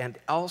and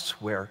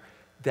elsewhere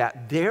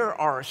that there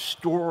are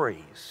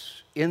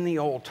stories in the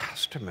Old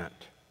Testament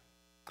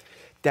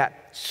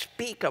that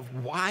speak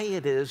of why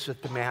it is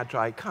that the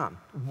Magi come.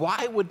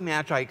 Why would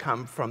Magi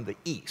come from the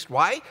East?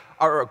 Why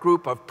are a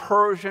group of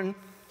Persian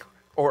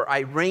or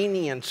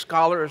Iranian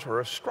scholars or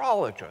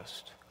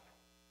astrologists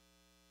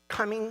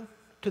coming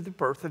to the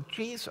birth of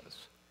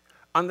Jesus?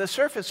 On the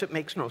surface, it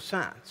makes no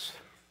sense.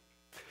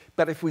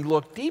 But if we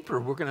look deeper,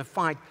 we're going to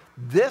find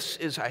this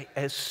is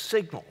a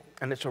signal,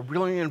 and it's a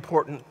really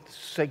important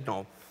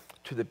signal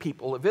to the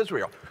people of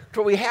Israel.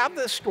 So we have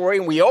this story,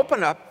 and we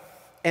open up,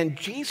 and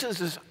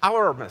Jesus is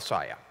our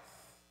Messiah.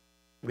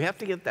 We have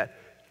to get that.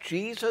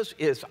 Jesus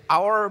is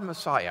our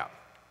Messiah.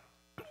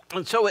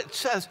 And so it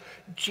says,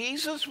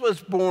 Jesus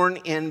was born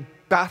in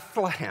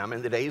Bethlehem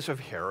in the days of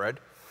Herod,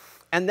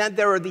 and then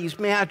there are these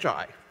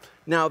Magi.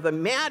 Now, the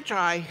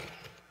Magi,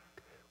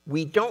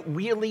 we don't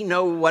really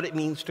know what it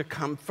means to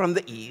come from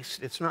the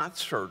East. It's not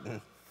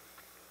certain.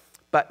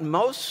 But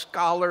most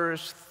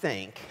scholars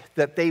think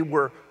that they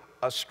were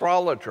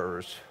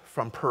astrologers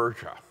from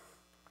Persia.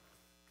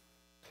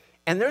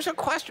 And there's a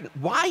question,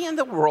 why in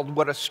the world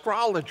would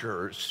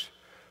astrologers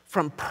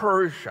from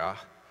Persia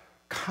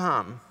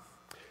come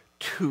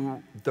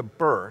to the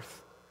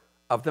birth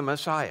of the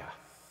Messiah?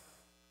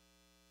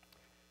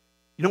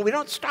 You know, we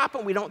don't stop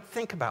and we don't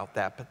think about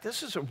that, but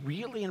this is a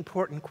really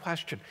important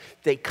question.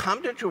 They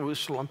come to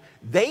Jerusalem,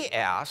 they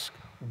ask,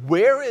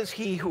 where is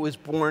he who is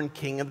born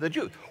King of the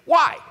Jews?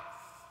 Why?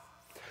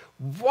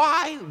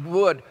 Why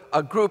would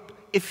a group,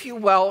 if you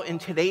will, in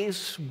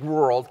today's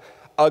world,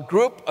 a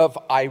group of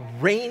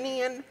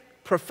Iranian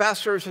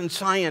professors and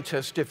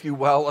scientists, if you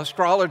will,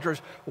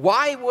 astrologers,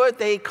 why would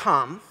they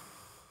come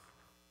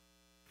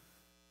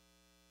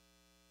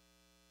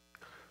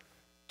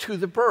to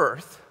the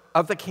birth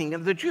of the King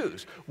of the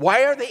Jews?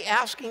 Why are they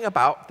asking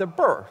about the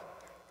birth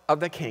of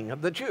the King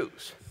of the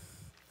Jews?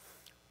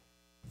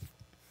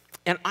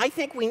 And I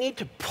think we need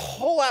to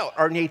pull out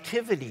our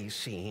nativity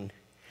scene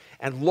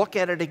and look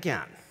at it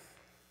again.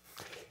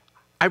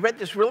 I read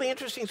this really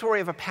interesting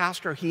story of a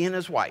pastor, he and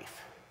his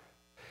wife.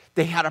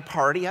 They had a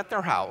party at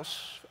their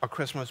house, a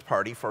Christmas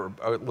party for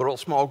a little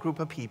small group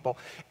of people,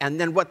 and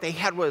then what they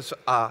had was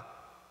a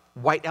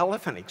white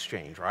elephant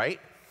exchange, right?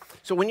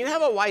 So when you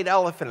have a white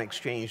elephant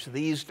exchange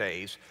these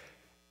days,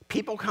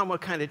 people come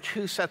with kind of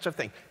two sets of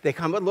things. They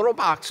come with little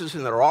boxes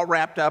and they're all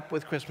wrapped up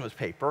with Christmas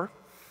paper,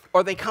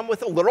 or they come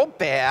with a little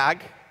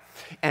bag,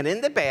 and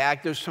in the bag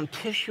there's some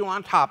tissue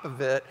on top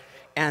of it,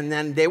 and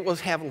then they will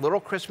have a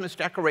little Christmas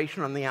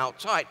decoration on the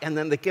outside, and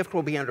then the gift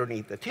will be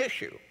underneath the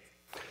tissue.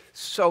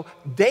 So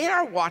they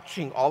are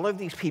watching all of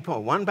these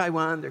people one by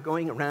one. They're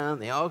going around.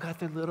 They all got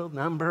their little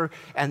number.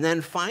 And then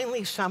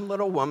finally some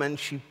little woman,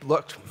 she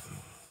looked,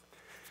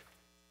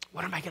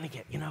 what am I going to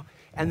get, you know?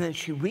 And then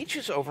she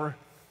reaches over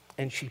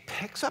and she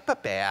picks up a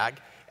bag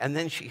and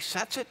then she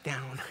sets it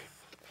down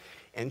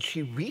and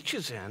she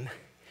reaches in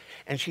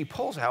and she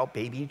pulls out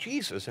baby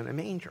Jesus in a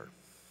manger.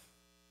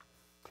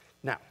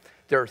 Now,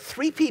 there are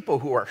three people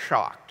who are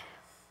shocked.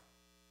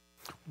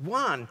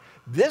 One,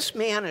 this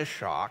man is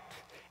shocked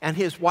and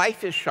his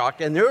wife is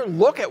shocked, and they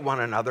look at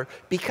one another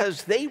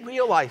because they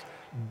realize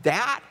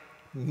that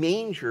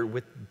manger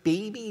with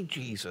baby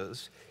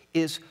Jesus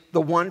is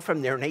the one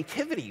from their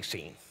nativity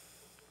scene.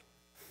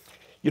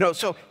 You know,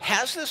 so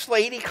has this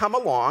lady come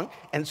along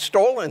and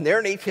stolen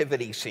their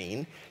nativity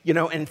scene, you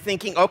know, and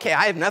thinking, okay,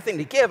 I have nothing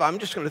to give, I'm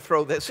just going to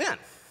throw this in.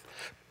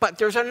 But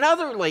there's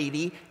another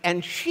lady,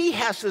 and she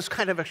has this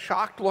kind of a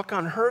shocked look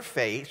on her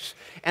face,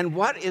 and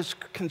what is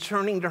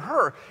concerning to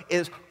her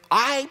is,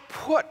 I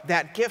put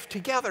that gift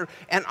together,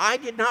 and I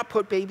did not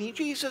put baby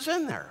Jesus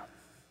in there.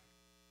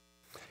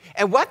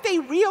 And what they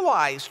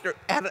realized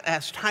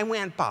as time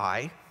went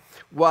by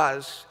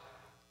was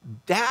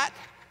that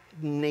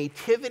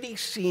nativity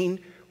scene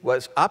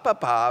was up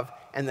above,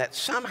 and that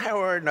somehow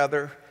or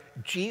another,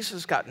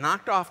 Jesus got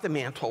knocked off the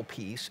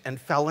mantelpiece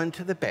and fell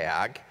into the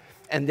bag,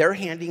 and they're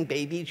handing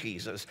baby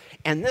Jesus.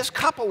 And this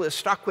couple is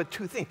stuck with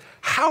two things.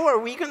 How are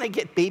we going to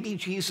get baby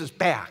Jesus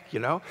back, you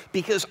know?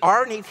 Because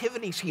our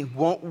nativity scene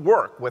won't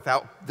work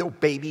without the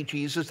baby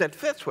Jesus that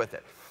fits with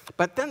it.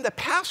 But then the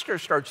pastor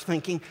starts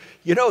thinking,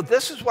 you know,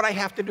 this is what I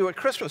have to do at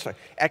Christmas time.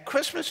 At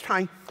Christmas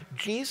time,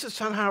 Jesus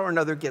somehow or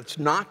another gets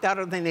knocked out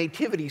of the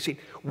nativity scene.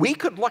 We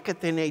could look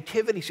at the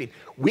nativity scene.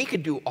 We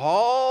could do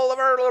all of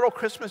our little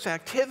Christmas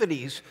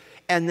activities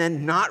and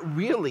then not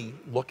really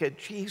look at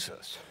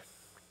Jesus.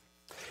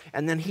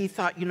 And then he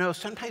thought, you know,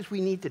 sometimes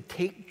we need to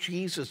take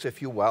Jesus,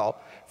 if you will,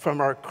 from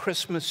our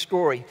Christmas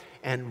story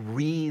and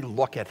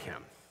re-look at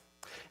him.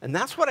 And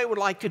that's what I would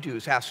like to do,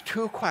 is ask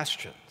two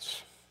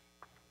questions.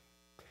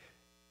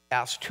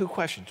 Ask two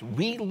questions.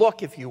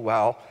 Re-look, if you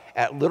will,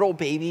 at little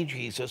baby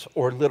Jesus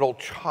or little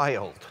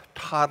child,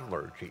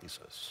 toddler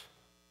Jesus.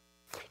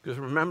 Because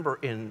remember,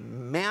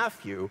 in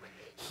Matthew,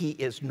 he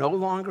is no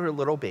longer a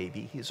little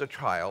baby. He's a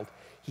child.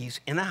 He's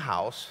in a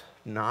house,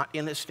 not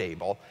in a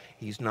stable.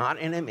 He's not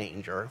in a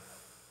manger.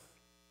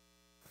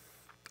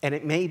 And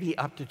it may be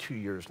up to 2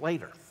 years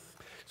later.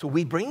 So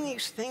we bring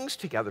these things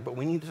together, but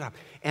we need to stop.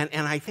 And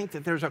I think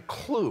that there's a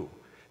clue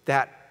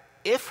that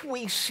if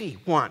we see,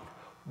 one,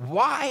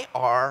 why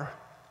are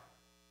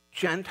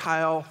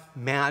Gentile,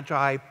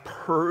 Magi,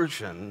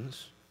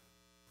 Persians,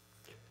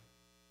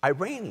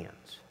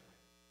 Iranians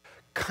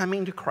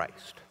coming to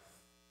Christ,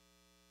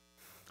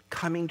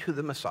 coming to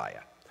the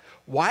Messiah?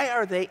 Why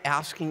are they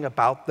asking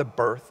about the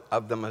birth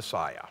of the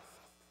Messiah?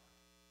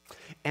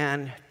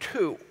 And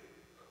two,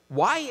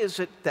 why is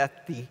it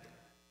that the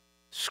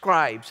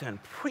scribes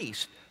and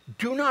priests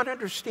do not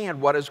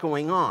understand what is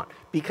going on?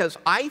 Because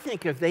I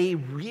think if they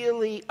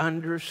really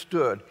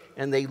understood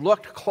and they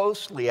looked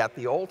closely at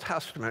the Old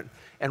Testament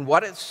and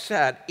what it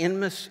said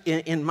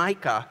in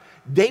Micah,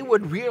 they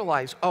would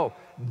realize, oh,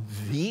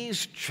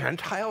 these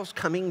Gentiles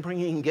coming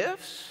bringing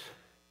gifts?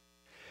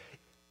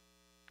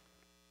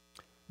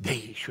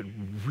 They should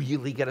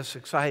really get us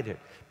excited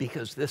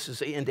because this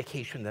is an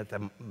indication that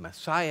the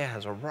Messiah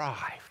has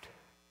arrived.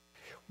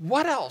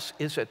 What else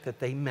is it that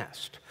they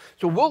missed?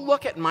 So we'll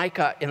look at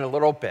Micah in a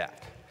little bit.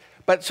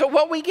 But so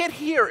what we get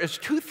here is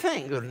two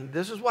things, and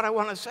this is what I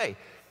want to say,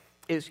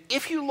 is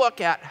if you look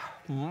at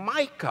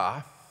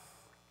Micah,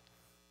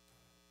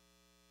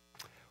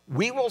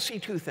 we will see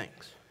two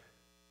things.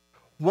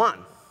 One,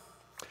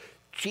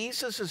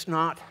 Jesus is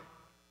not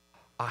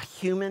a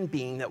human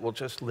being that will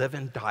just live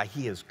and die.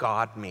 He is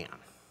God-man.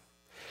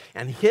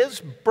 And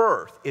his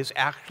birth is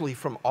actually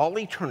from all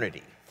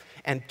eternity.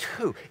 And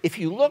two, if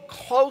you look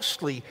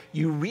closely,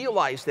 you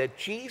realize that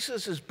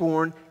Jesus is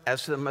born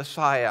as the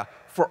Messiah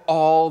for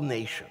all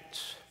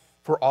nations.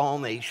 For all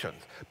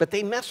nations. But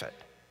they miss it.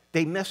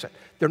 They miss it.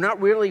 They're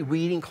not really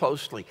reading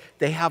closely.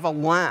 They have a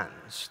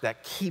lens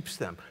that keeps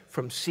them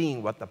from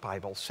seeing what the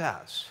Bible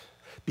says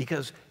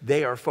because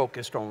they are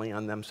focused only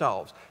on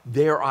themselves.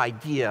 Their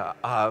idea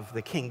of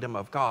the kingdom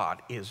of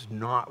God is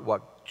not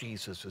what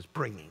Jesus is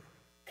bringing.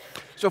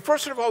 So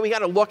first of all, we got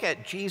to look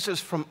at Jesus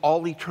from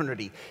all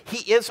eternity.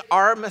 He is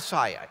our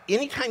Messiah.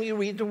 Anytime you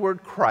read the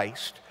word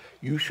Christ,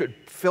 you should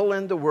fill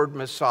in the word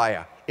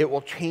Messiah. It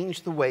will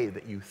change the way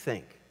that you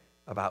think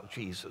about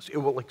Jesus. It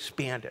will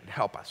expand it and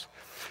help us.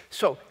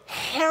 So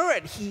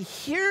Herod, he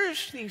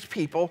hears these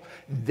people.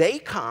 They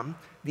come,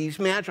 these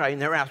magi,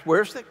 and they're asked,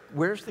 where's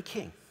the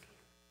king?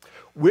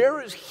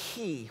 Where is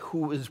he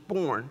who is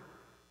born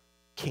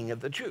King of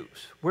the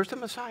Jews? Where's the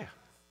Messiah?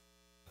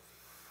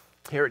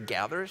 Herod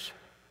gathers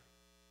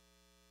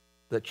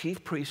the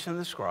chief priests and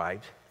the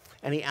scribes,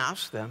 and he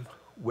asks them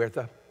where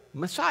the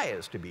Messiah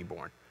is to be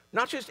born.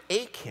 Not just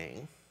a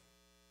king,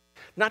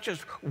 not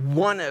just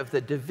one of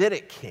the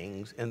Davidic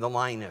kings in the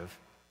line of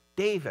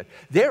David.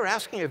 They're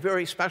asking a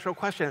very special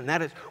question, and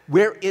that is,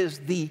 where is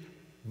the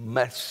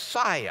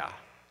Messiah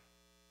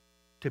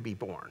to be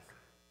born?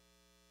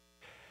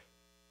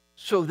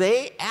 So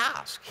they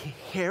ask.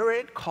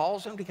 Herod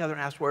calls them together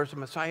and asks, where's the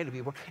Messiah to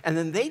be born? And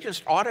then they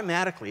just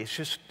automatically,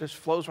 this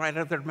flows right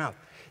out of their mouth.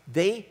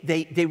 They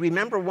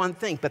remember one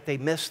thing, but they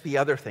miss the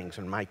other things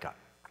in Micah.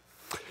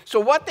 So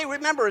what they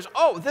remember is,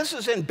 oh, this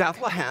is in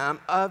Bethlehem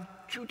of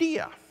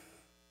Judea,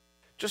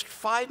 just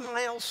 5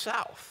 miles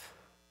south.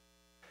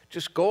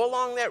 Just go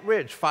along that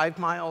ridge 5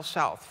 miles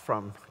south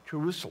from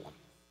Jerusalem.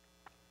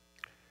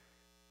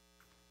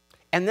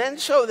 And then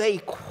so they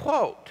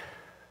quote,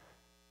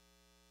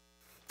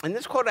 and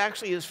this quote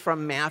actually is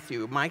from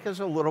Matthew.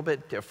 Micah's a little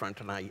bit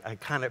different, and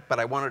but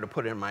I wanted to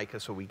put in Micah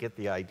so we get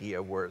the idea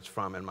of where it's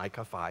from in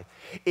Micah 5.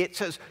 It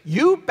says,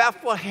 you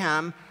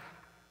Bethlehem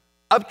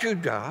of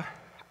Judah,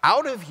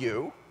 out of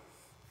you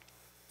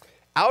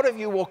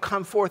will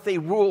come forth a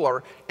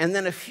ruler. And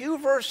then a few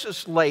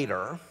verses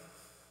later,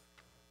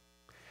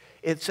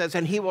 it says,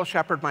 and he will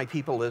shepherd my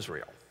people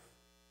Israel.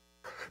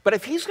 But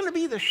if he's going to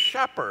be the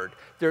shepherd,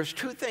 there's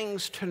two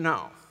things to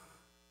know.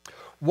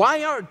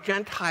 Why are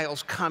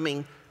Gentiles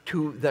coming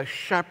to the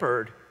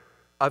shepherd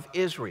of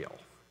Israel?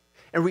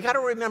 And we got to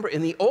remember,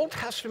 in the Old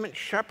Testament,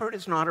 shepherd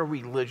is not a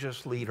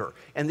religious leader.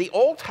 And the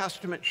Old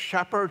Testament,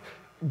 shepherd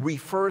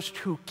refers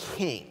to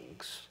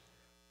kings,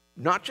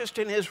 not just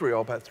in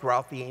Israel, but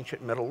throughout the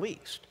ancient Middle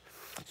East.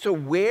 So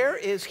where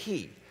is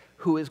he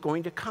who is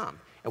going to come?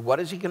 And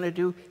what is he going to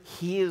do?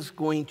 He is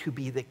going to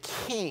be the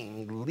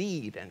king,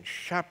 lead, and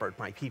shepherd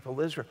my people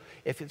Israel.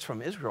 If it's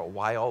from Israel,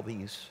 why all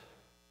these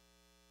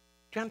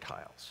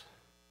Gentiles?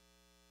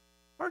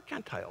 Where are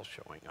Gentiles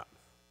showing up?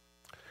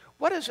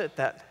 What is it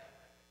that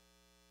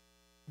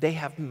they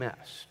have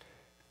missed?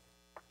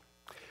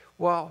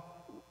 Well,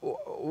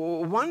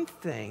 one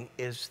thing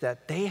is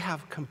that they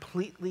have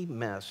completely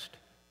missed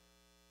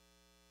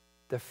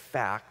the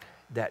fact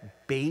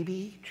that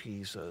baby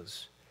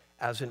Jesus,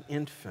 as an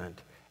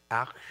infant,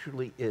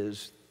 actually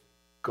is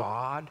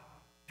God,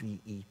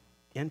 the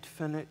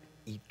infinite,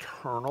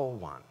 eternal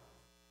one.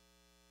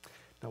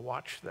 Now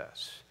watch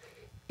this.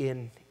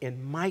 In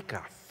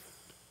Micah,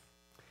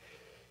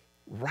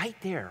 right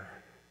there,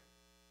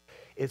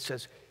 it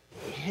says,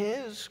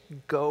 his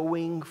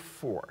going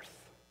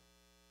forth,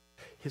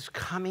 his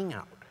coming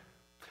out.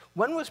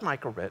 When was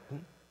Micah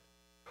written?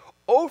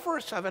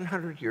 Over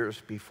 700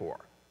 years before.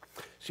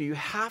 So you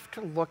have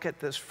to look at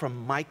this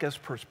from Micah's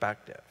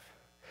perspective.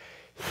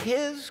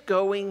 His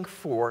going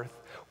forth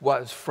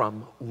was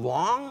from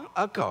long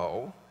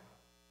ago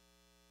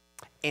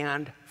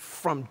and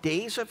from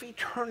days of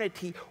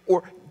eternity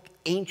or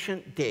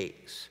ancient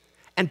days.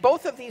 And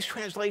both of these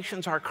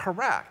translations are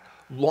correct.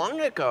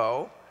 Long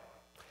ago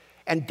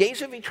and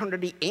days of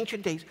eternity,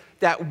 ancient days.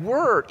 That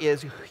word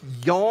is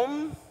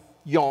yom,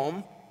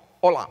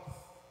 olam.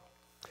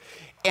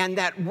 And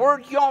that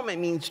word yom, it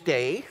means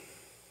day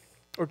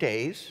or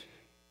days.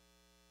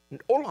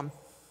 And olam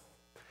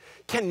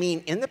can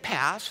mean in the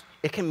past,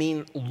 it can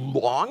mean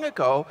long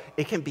ago,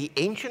 it can be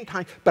ancient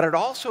time, but it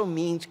also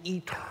means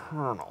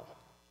eternal.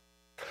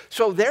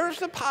 So there's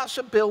the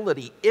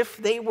possibility, if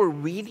they were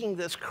reading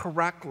this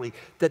correctly,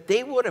 that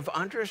they would have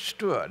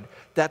understood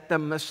that the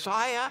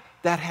Messiah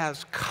that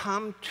has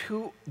come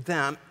to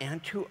them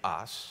and to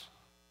us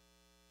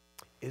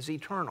is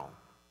eternal.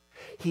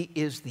 He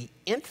is the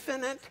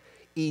infinite,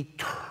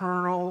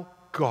 eternal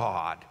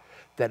God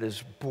that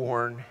is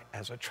born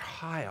as a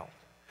child.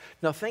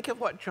 Now think of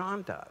what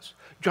John does.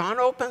 John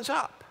opens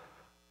up.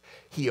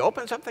 He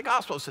opens up the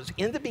gospel and says,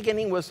 in the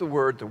beginning was the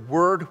Word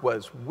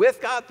was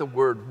with God, the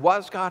Word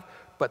was God,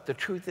 but the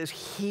truth is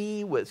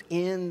he was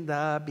in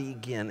the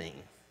beginning.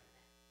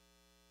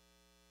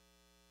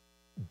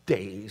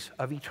 Days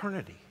of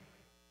eternity.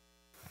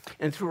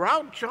 And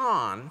throughout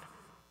John,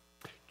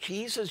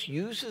 Jesus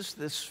uses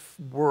this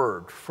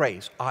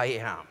phrase, I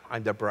am.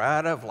 I'm the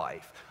bread of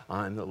life.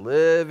 I'm the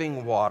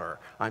living water.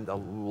 I'm the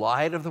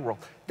light of the world.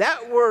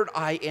 That word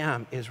I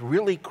am is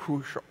really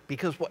crucial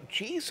because what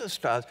Jesus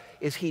does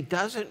is he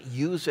doesn't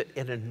use it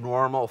in a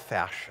normal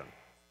fashion.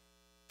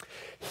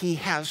 He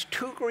has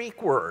two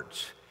Greek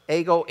words,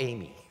 ego,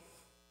 eimi.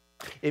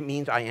 It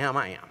means I am,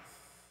 I am.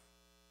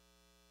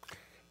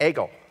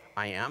 Ego,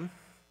 I am.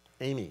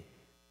 Eimi,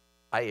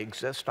 I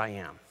exist, I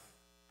am.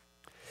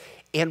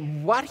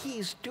 And what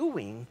he's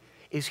doing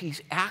is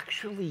he's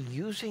actually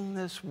using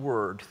this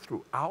word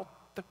throughout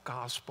the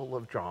Gospel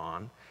of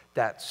John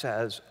that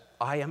says,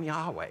 I am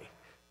Yahweh.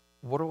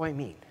 What do I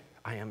mean,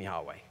 I am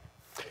Yahweh?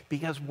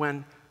 Because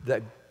when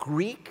the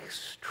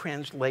Greek's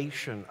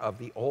translation of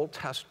the Old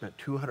Testament,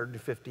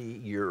 250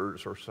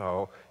 years or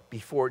so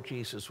before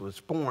Jesus was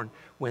born,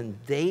 when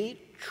they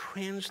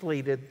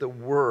translated the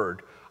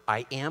word,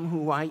 I am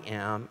who I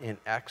am, in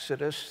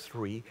Exodus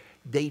 3,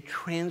 they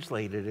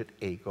translated it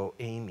ego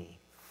eimi.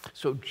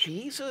 So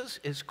Jesus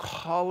is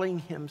calling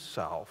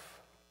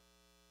himself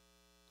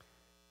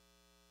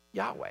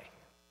Yahweh,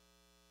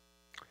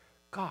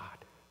 God.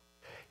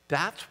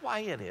 That's why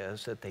it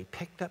is that they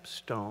picked up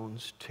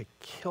stones to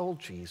kill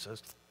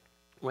Jesus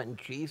when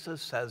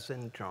Jesus says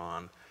in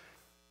John,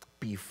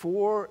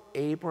 before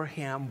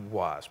Abraham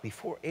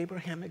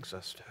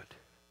existed,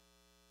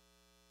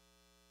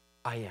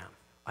 I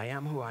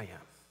am who I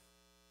am.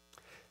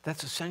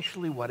 That's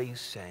essentially what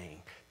he's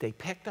saying. They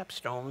picked up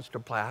stones to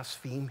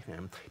blaspheme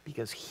him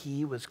because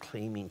he was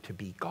claiming to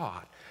be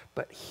God.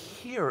 But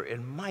here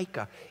in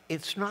Micah,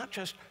 it's not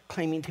just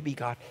claiming to be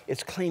God,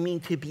 it's claiming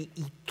to be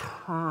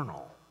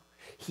eternal.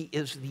 He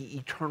is the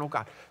eternal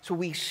God. So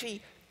we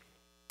see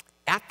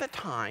at the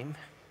time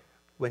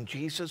when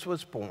Jesus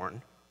was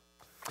born,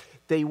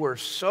 they were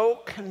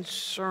so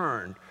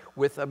concerned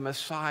with a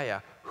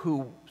Messiah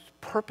whose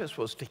purpose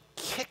was to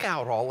kick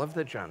out all of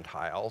the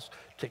Gentiles,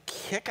 to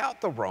kick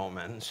out the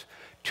Romans,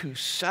 to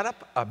set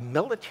up a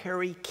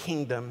military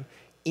kingdom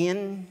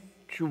in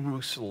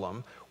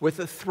Jerusalem with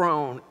a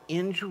throne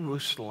in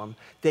Jerusalem.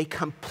 They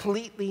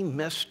completely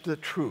missed the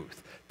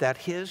truth that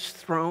his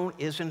throne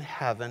is in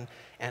heaven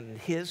and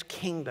his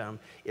kingdom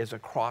is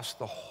across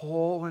the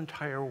whole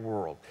entire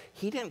world.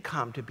 He didn't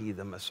come to be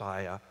the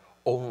Messiah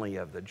only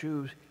of the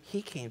Jews.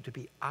 He came to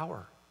be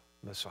our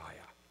Messiah.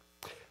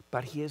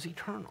 But he is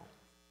eternal.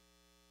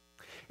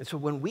 And so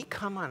when we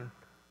come on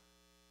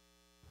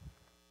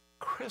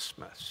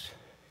Christmas,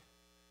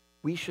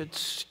 we should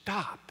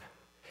stop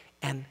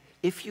and,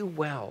 if you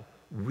will,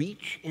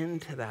 reach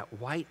into that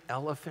white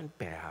elephant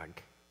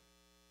bag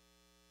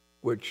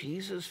where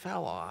Jesus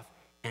fell off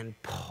and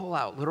pull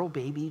out little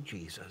baby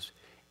Jesus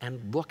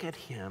and look at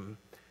him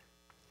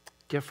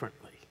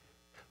differently.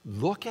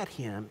 Look at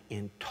him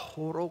in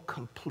total,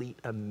 complete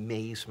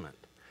amazement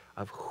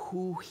of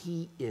who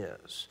he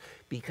is,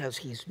 because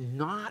he's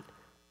not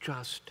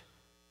just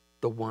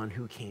the one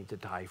who came to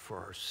die for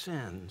our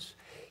sins.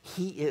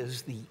 He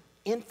is the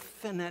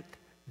infinite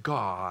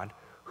God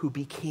who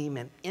became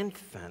an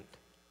infant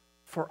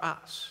for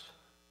us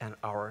and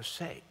our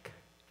sake.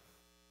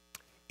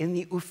 In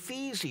the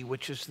Uffizi,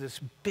 which is this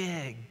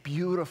big,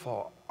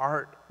 beautiful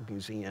art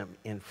museum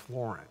in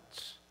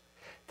Florence,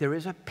 there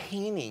is a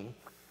painting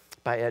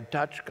by a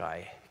Dutch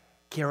guy,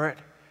 Gerrit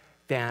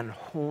van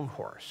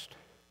Honhorst,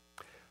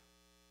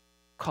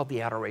 called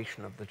The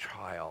Adoration of the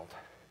Child.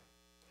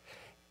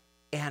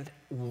 And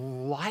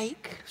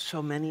like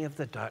so many of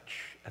the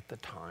Dutch at the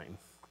time,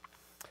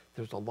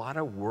 there's a lot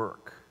of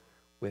work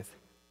with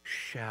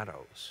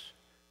shadows,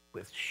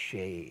 with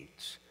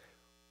shades,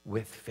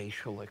 with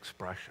facial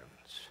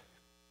expressions.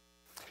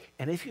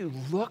 And if you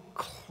look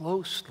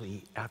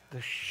closely at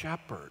the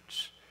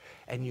shepherds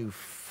and you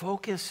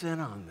focus in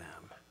on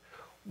them,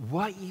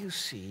 what you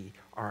see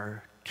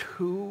are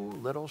two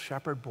little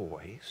shepherd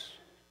boys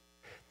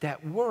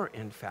that were,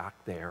 in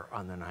fact, there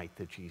on the night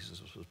that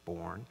Jesus was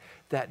born,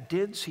 that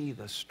did see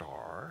the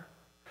star,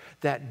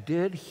 that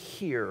did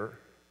hear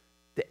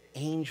the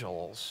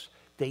angels,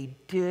 they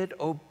did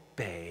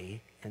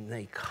obey, and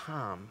they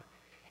come,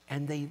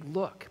 and they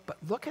look. But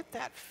look at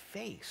that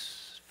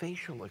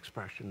facial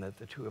expression that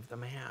the two of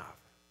them have.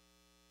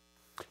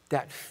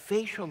 That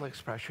facial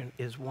expression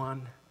is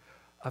one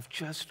of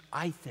just,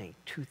 I think,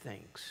 two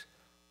things: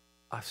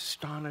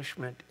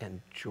 astonishment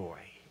and joy.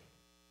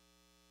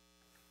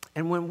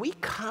 And when we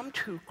come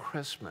to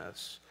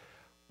Christmas,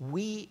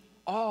 we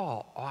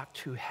all ought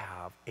to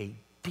have a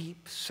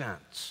deep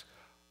sense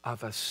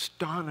of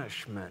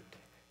astonishment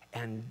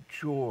and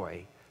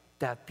joy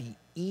that the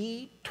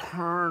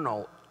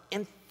eternal,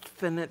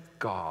 infinite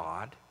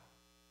God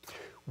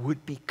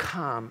would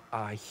become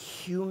a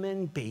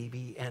human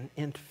baby and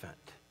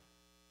infant.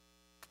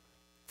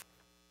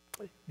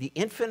 The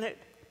infinite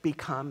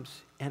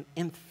becomes an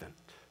infant.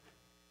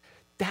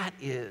 That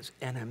is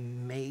an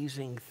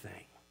amazing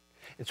thing.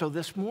 And so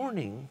this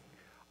morning,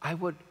 I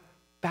would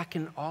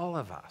beckon all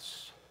of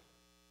us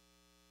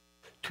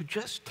to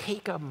just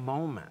take a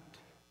moment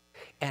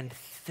and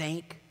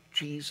thank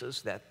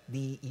Jesus, that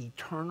the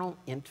eternal,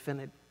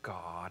 infinite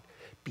God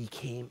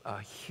became a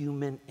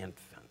human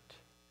infant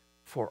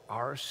for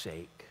our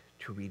sake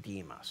to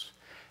redeem us.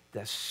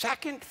 The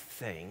second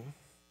thing,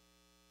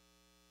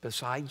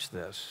 besides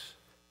this,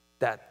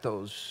 that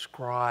those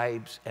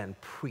scribes and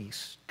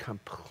priests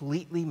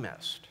completely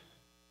missed,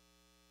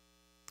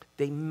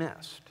 they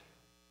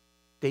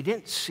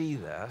didn't see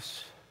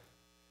this.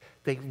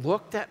 They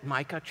looked at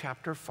Micah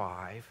chapter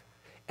 5,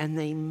 and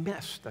they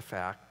missed the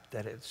fact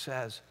that it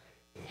says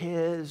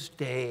his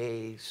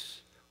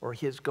days, or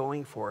his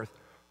going forth,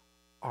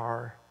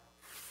 are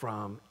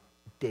from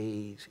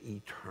days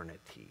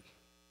eternity.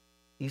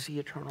 He's the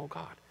eternal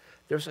God.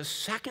 There's a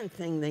second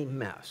thing they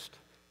missed.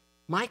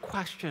 My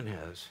question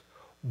is,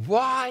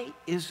 why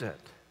is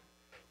it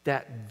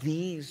that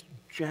these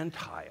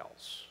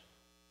Gentiles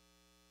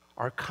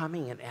are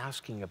coming and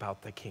asking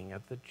about the King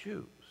of the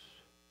Jews?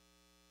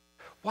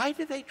 Why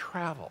do they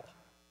travel?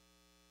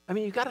 I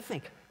mean, you've got to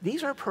think.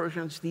 These are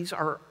Persians. These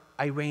are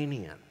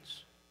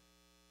Iranians.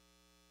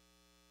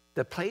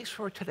 The place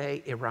where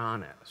today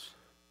Iran is.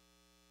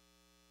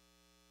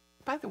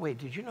 By the way,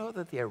 did you know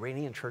that the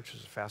Iranian church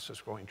is the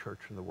fastest growing church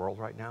in the world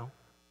right now?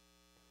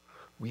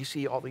 We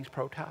see all these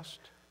protests,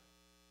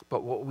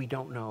 but what we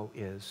don't know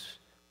is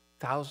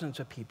thousands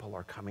of people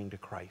are coming to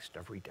Christ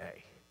every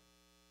day.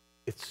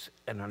 It's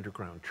an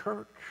underground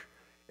church.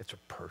 It's a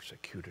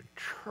persecuted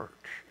church.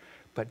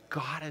 But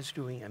God is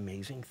doing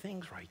amazing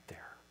things right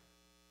there.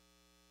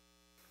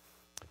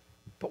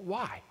 But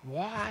why?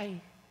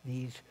 Why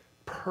these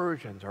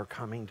Persians are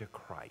coming to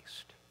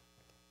Christ?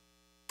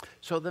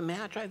 So the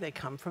Magi, they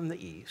come from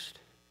the east.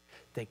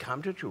 They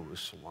come to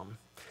Jerusalem.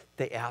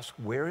 They ask,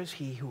 where is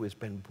he who has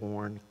been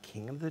born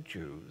King of the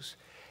Jews?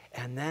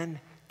 And then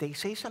they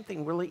say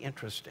something really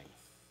interesting.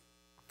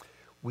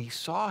 We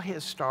saw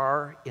his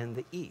star in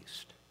the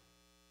east.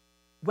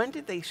 When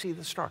did they see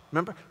the star?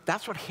 Remember,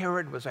 that's what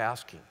Herod was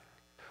asking.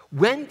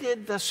 When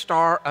did the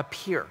star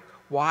appear?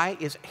 Why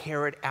is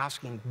Herod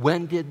asking,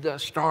 when did the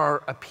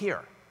star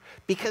appear?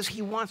 Because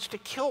he wants to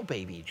kill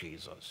baby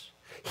Jesus.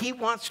 He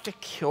wants to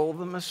kill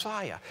the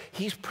Messiah.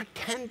 He's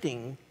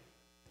pretending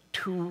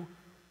to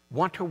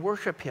want to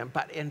worship him,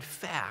 but in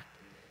fact,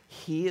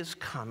 he is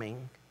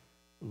coming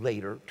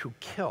later to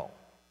kill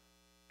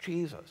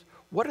Jesus.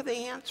 What do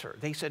they answer?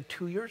 They said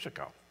 2 years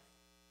ago.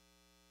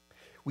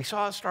 We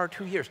saw a star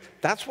 2 years.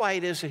 That's why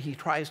it is that he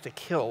tries to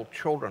kill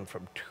children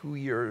from 2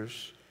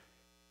 years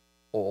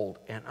old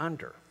and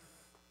under.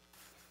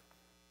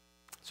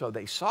 So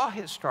they saw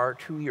his star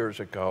 2 years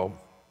ago,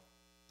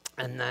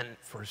 and then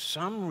for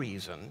some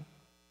reason,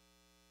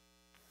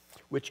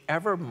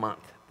 whichever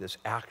month this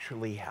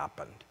actually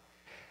happened,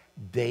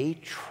 they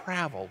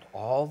traveled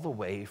all the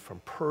way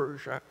from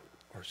Persia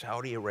or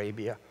Saudi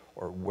Arabia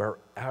or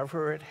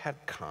wherever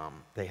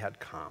they had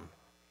come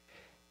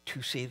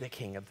to see the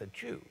King of the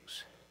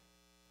Jews.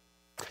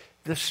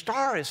 The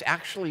star is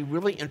actually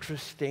really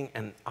interesting,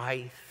 and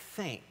I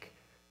think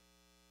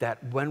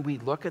that when we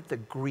look at the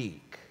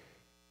Greek,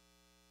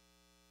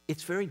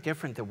 it's very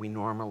different than we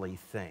normally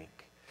think.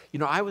 You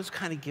know, I was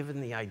kind of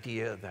given the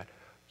idea that,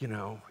 you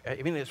know,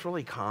 I mean, it's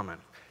really common,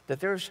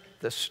 that there's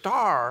the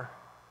star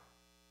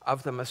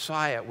of the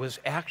Messiah was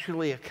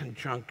actually a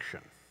conjunction.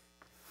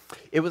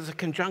 It was a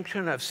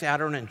conjunction of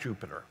Saturn and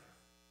Jupiter.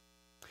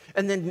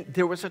 And then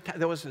that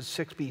was in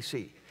 6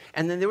 BC.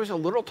 And then there was a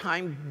little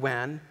time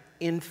when,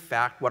 in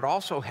fact, what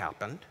also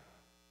happened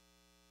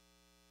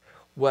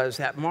was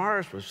that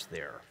Mars was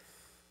there.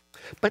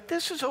 But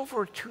this is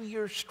over a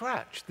 2-year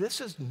stretch. This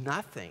is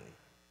nothing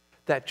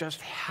that just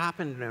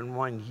happened in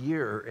 1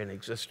 year and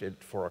existed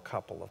for a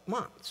couple of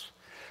months.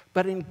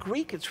 But in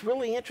Greek, it's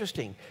really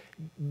interesting.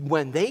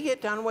 When they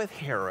get done with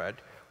Herod,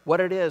 what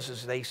it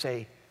is they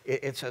say,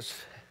 it says,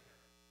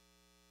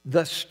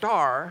 the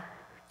star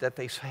that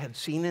they had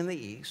seen in the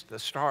east, the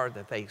star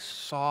that they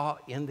saw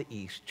in the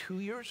east 2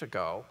 years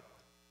ago,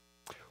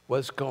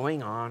 was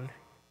going on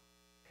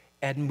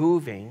and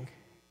moving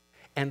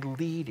and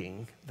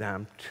leading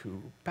them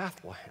to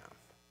Bethlehem.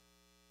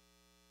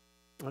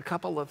 A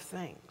couple of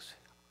things.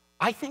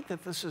 I think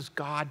that this is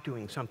God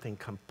doing something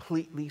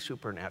completely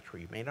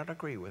supernatural. You may not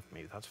agree with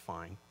me, that's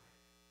fine.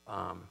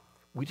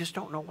 We just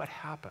don't know what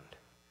happened.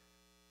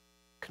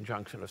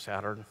 Conjunction of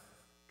Saturn,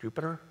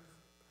 Jupiter,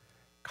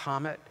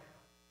 comet,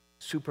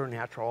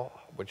 supernatural,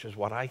 which is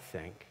what I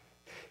think.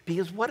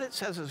 Because what it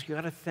says is, you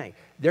got to think,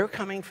 they're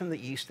coming from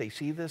the east, they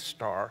see this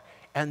star,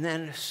 and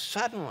then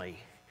suddenly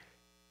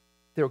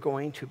they're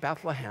going to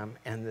Bethlehem,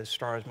 and the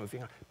star is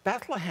moving on.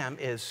 Bethlehem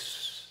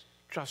is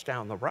just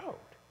down the road.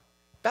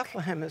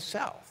 Bethlehem is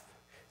south.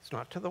 It's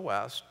not to the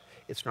west.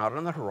 It's not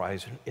on the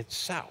horizon. It's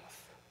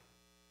south.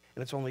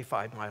 And it's only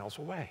 5 miles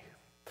away.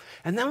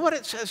 And then what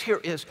it says here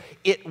is,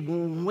 it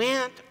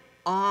went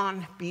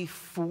on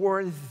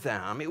before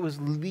them. It was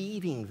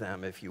leading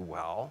them, if you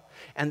will.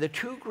 And the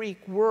 2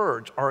 Greek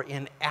words are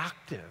in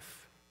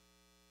active.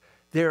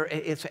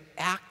 It's an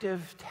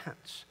active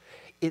tense.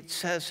 It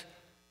says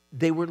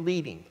they were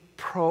leading,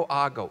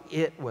 proago.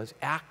 It was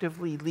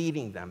actively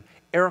leading them.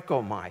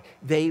 Erkomai,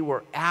 they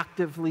were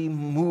actively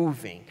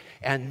moving.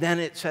 And then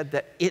it said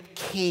that it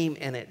came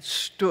and it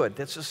stood.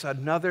 This is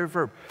another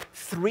verb.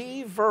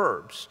 3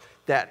 verbs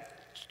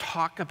that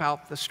talk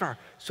about the star.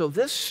 So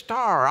this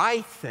star,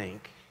 I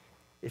think,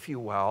 if you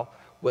will,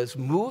 was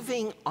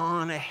moving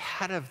on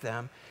ahead of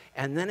them,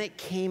 and then it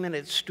came and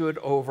it stood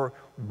over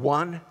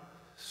one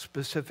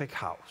specific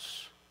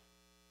house.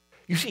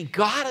 You see,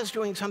 God is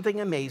doing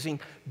something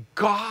amazing.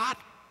 God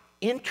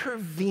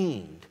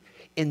intervened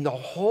in the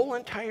whole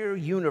entire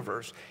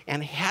universe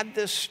and had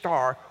this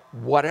star,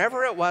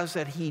 whatever it was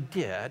that he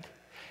did,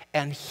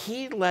 and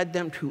he led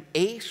them to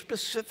a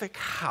specific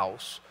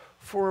house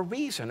for a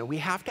reason. And we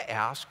have to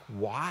ask,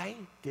 why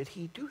did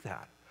he do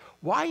that?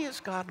 Why is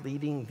God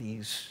leading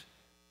these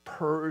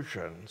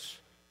Persians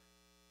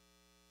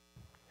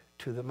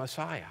to the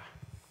Messiah?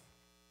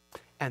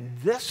 And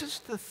this is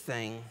the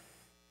thing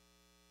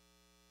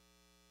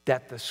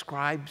that the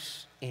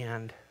scribes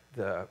and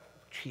the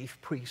chief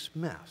priests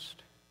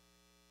missed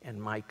in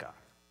Micah.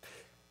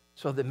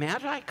 So the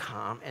Magi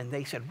come and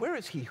they said, where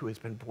is he who has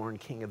been born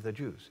King of the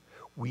Jews?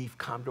 We've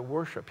come to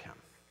worship him.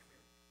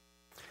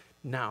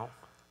 Now,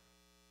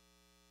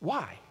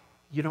 why?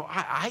 You know,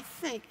 I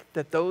think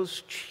that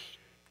those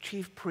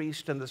chief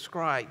priests and the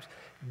scribes,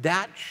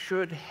 that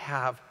should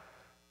have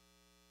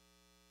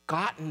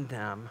gotten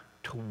them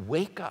to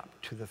wake up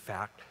to the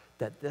fact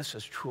that this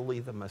is truly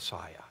the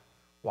Messiah.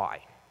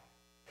 Why?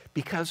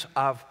 Because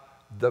of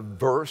the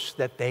verse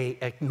that they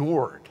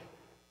ignored.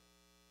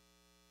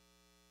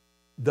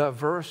 The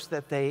verse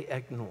that they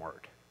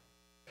ignored.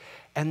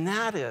 And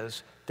that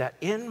is that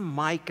in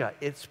Micah,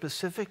 it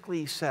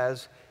specifically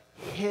says,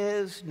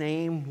 his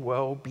name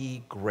will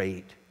be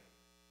great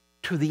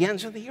to the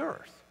ends of the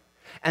earth.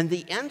 And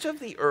the ends of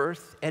the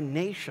earth and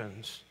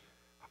nations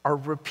are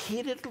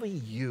repeatedly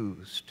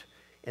used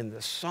in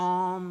the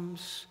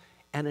Psalms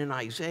and in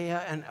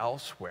Isaiah and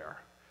elsewhere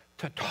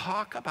to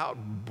talk about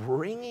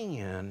bringing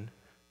in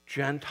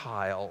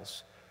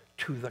Gentiles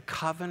to the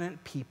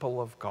covenant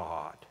people of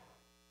God.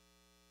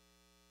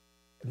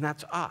 And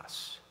that's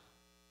us.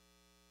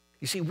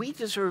 You see, we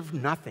deserve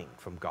nothing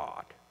from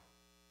God.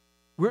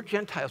 We're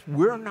Gentiles.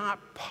 We're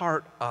not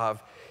part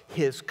of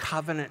his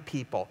covenant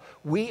people.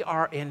 We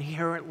are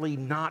inherently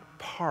not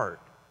part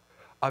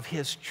of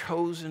his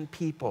chosen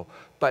people,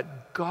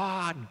 but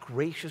God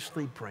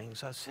graciously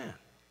brings us in.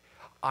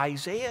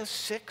 Isaiah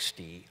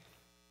 60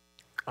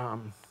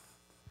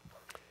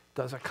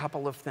 does a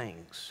couple of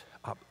things.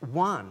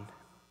 One,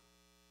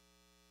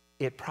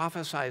 it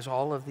prophesies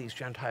all of these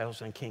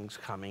Gentiles and kings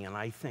coming, and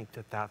I think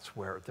that that's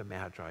where the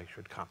Magi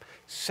should come.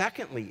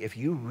 Secondly, if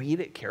you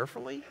read it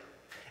carefully,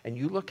 and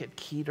you look at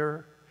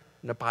Kedar,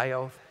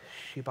 Nebaioth,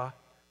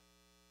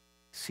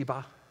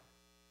 Siba,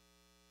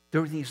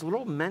 there are these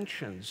little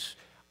mentions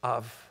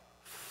of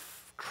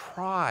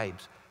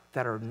tribes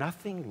that are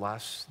nothing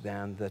less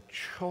than the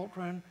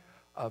children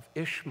of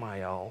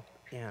Ishmael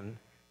in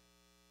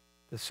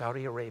the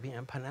Saudi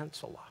Arabian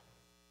Peninsula.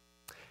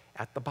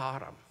 At the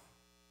bottom,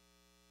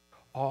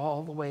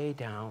 all the way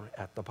down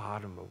at the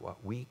bottom of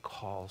what we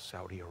call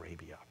Saudi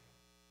Arabia.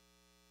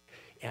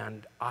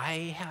 And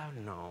I have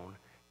known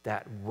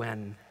that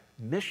when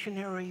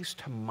missionaries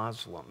to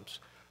Muslims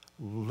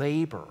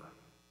labor,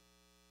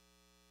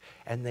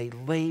 and they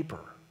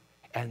labor,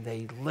 and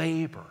they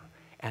labor,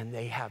 and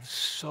they have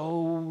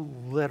so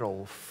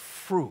little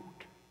fruit,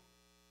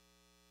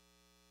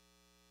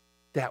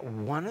 that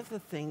one of the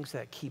things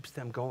that keeps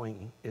them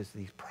going is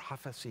these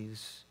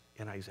prophecies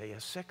in Isaiah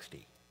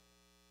 60.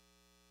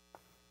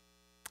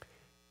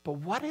 But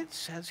what it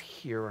says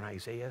here in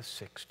Isaiah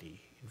 60,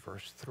 in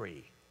verse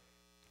 3,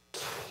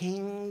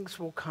 kings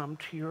will come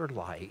to your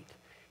light,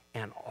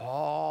 and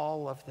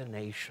all of the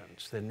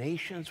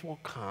nations will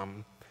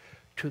come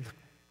to the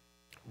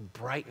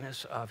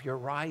brightness of your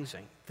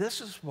rising. This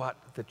is what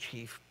the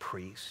chief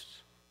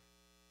priests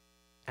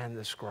and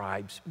the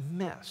scribes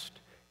missed,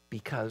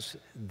 because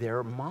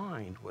their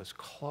mind was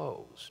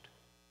closed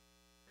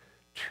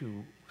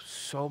to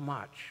so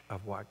much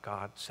of what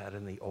God said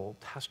in the Old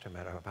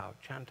Testament about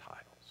Gentiles.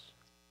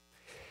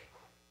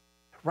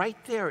 Right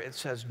there it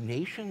says,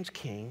 nations,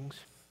 kings,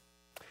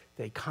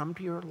 they come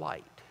to your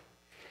light.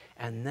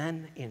 And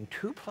then in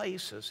 2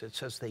 places it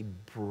says they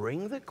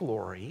bring the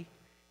glory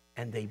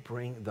and they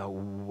bring the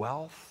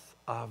wealth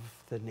of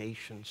the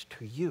nations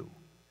to you.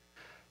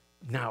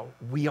 Now,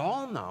 we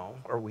all know,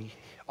 or we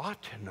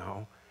ought to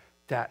know,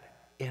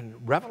 that in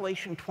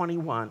Revelation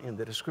 21, in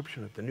the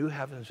description of the new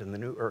heavens and the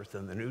new earth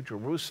and the new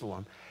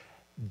Jerusalem,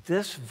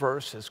 this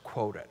verse is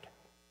quoted.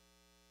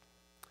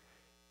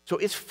 So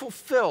it's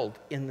fulfilled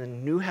in the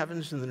new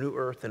heavens and the new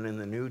earth and in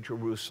the new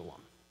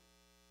Jerusalem.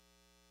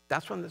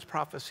 That's when this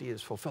prophecy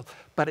is fulfilled.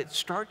 But it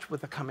starts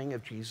with the coming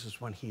of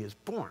Jesus when he is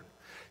born.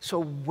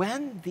 So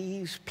when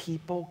these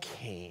people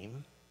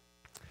came,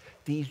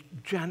 these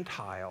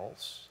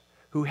Gentiles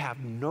who have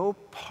no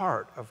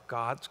part of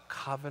God's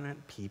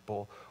covenant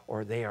people,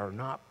 or they are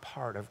not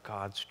part of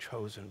God's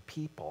chosen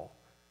people,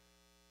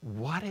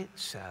 what it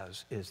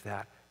says is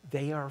that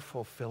they are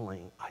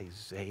fulfilling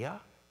Isaiah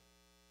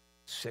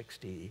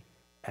 60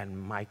 and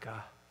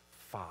Micah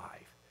 5.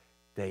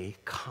 They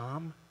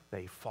come,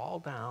 they fall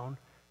down,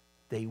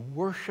 they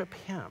worship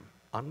him.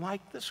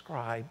 Unlike the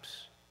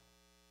scribes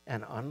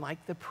and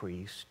unlike the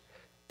priest,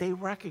 they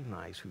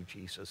recognize who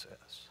Jesus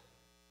is.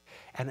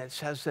 And it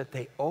says that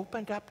they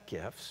opened up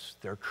gifts,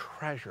 their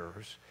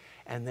treasures,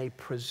 and they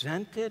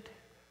presented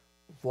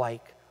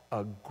like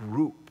a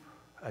group,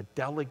 a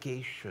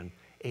delegation,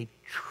 a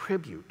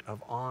tribute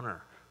of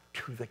honor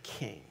to the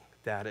king,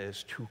 that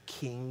is, to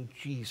King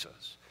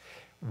Jesus.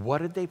 What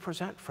did they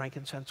present?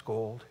 Frankincense,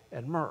 gold,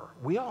 and myrrh.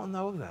 We all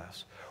know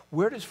this.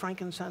 Where does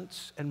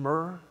frankincense and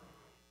myrrh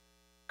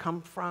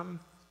come from?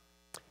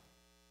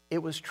 It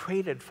was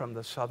traded from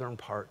the southern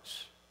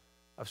parts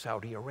of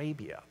Saudi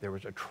Arabia. There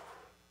was a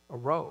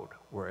road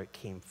where it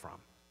came from.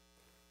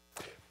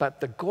 But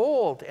the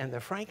gold and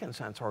the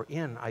frankincense are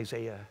in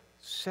Isaiah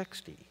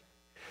 60.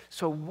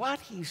 So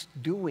what he's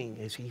doing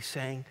is he's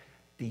saying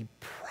the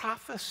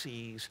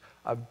prophecies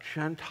of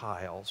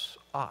Gentiles,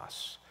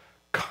 us,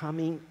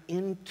 coming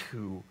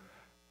into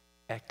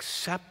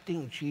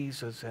accepting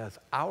Jesus as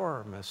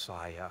our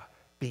Messiah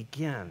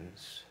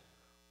begins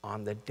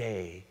on the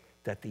day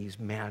that these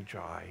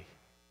magi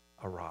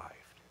arrived.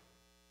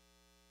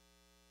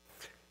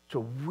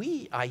 So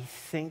we, I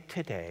think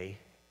today,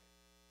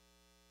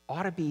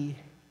 ought to be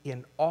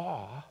in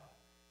awe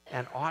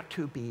and ought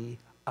to be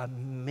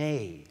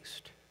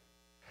amazed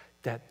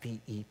that the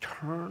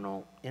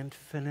eternal,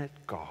 infinite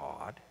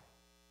God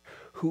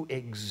who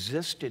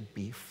existed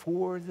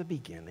before the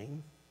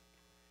beginning,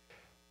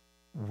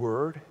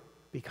 Word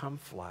become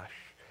flesh,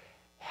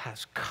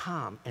 has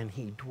come and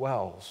he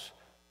dwells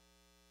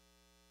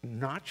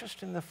not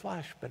just in the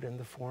flesh, but in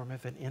the form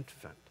of an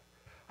infant.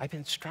 I've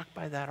been struck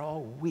by that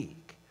all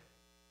week.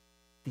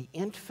 The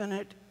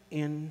infinite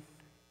in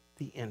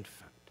the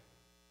infant.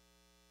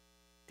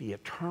 The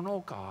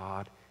eternal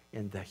God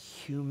in the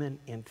human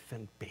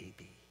infant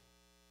baby.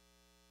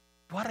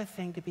 What a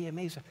thing to be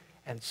amazed at.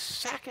 And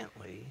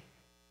secondly,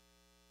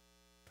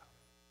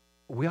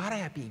 we ought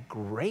to be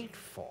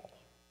grateful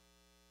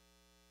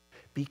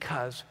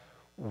because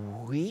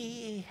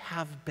we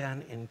have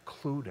been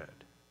included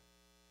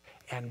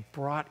and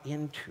brought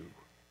into,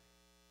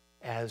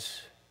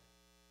 as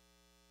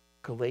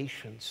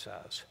Galatians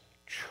says,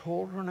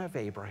 children of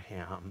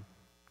Abraham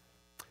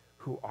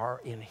who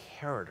are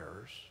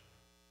inheritors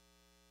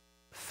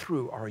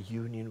through our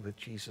union with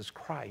Jesus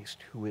Christ,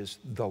 who is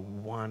the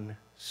one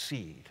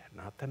seed,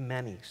 not the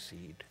many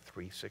seed,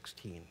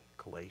 3:16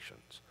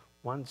 Galatians,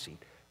 one seed.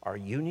 Our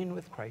union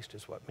with Christ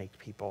is what makes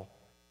people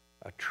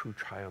a true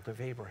child of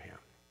Abraham.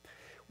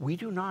 We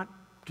do not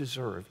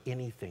deserve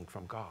anything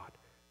from God,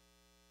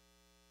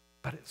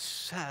 but it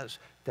says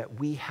that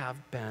we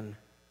have been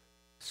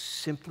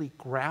simply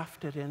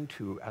grafted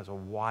into as a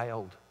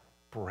wild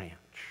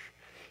branch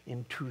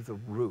into the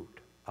root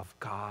of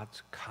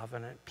God's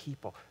covenant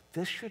people.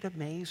 This should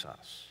amaze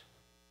us.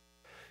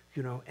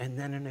 You know, and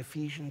then in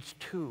Ephesians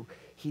 2,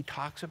 he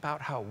talks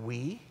about how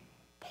we,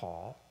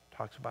 Paul,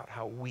 talks about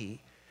how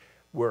we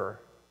were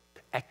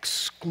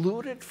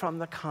excluded from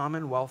the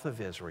commonwealth of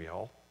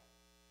Israel,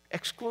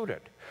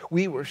 excluded.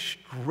 We were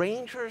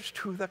strangers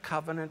to the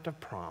covenant of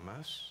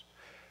promise,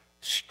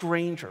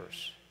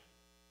 strangers.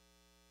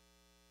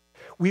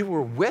 We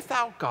were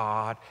without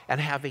God and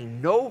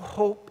having no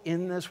hope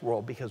in this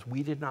world because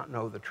we did not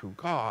know the true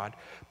God.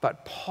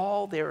 But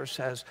Paul there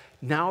says,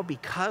 now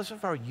because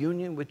of our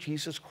union with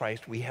Jesus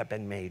Christ, we have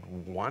been made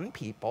one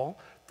people,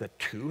 the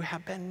two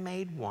have been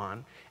made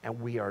one, and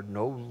we are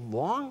no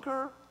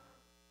longer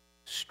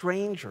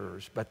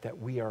strangers, but that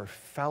we are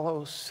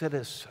fellow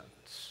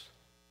citizens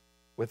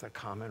with the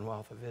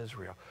commonwealth of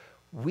Israel.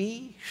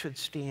 We should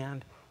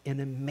stand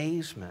in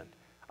amazement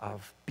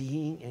of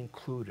being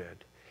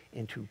included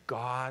into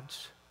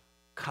God's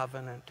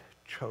covenant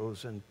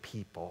chosen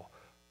people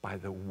by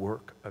the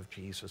work of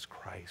Jesus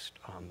Christ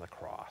on the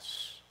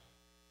cross.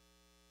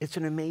 It's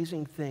an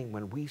amazing thing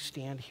when we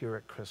stand here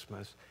at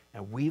Christmas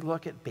and we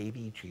look at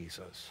baby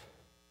Jesus.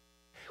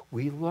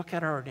 We look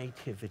at our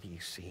nativity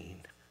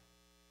scene.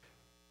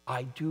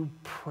 I do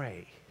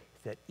pray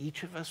that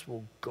each of us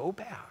will go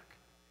back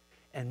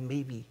and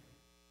maybe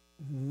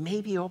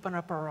open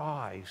up our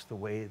eyes the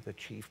way the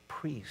chief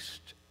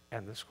priest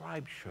and the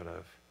scribe should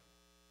have,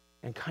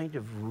 and kind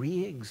of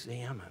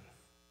re-examine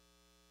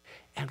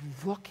and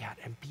look at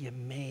and be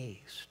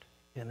amazed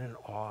and in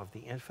awe of the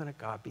infinite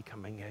God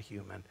becoming a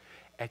human,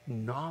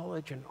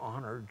 acknowledge and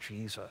honor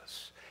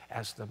Jesus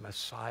as the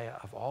Messiah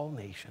of all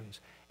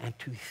nations, and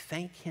to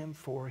thank him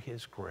for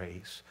his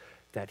grace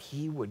that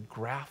he would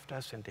graft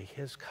us into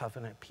his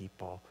covenant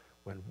people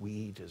when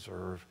we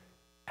deserve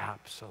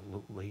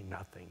absolutely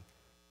nothing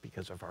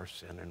because of our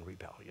sin and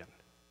rebellion.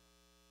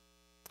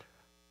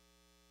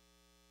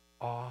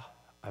 Awe,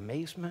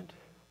 amazement,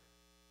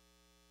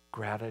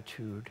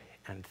 gratitude,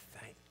 and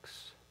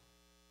thanks.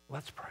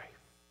 Let's pray.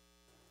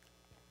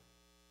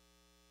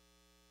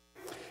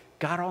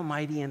 God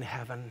Almighty in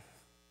heaven,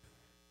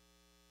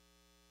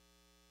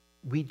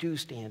 we do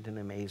stand in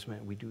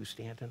amazement. We do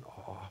stand in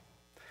awe.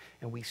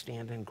 and we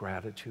stand in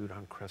gratitude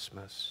on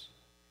Christmas.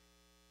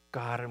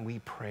 God, and we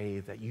pray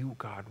that you,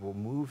 God, will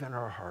move in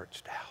our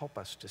hearts to help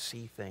us to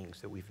see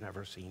things that we've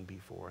never seen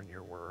before in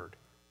your word.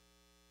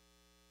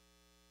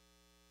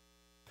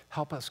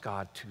 Help us,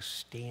 God, to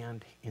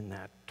stand in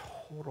that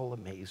total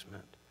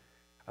amazement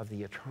of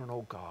the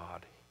eternal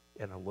God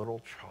in a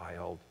little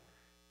child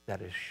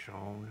that is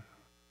shown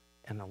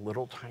in a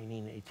little tiny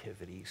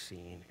nativity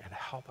scene. And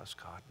help us,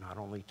 God, not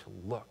only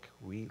to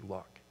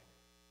re-look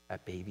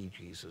at baby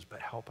Jesus, but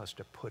help us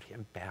to put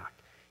him back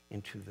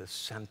into the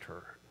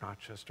center, not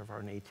just of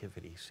our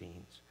nativity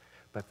scenes,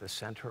 but the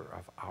center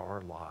of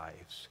our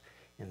lives.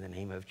 In the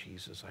name of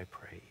Jesus, I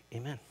pray.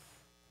 Amen.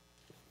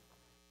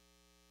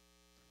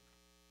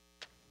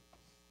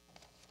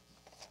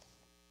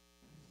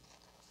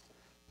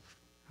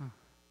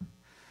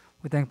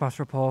 We thank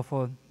Pastor Paul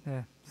for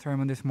the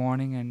sermon this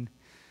morning, and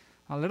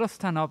let us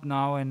stand up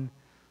now and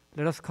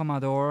let us come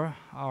adore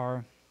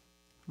our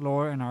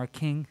Lord and our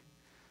King.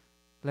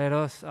 Let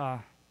us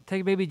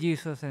take baby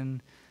Jesus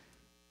and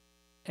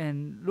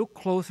look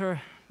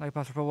closer, like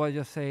Pastor Paul was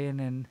just saying,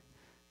 and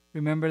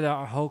remember that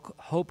our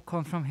hope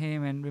comes from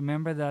him, and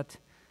remember that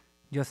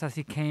just as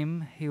he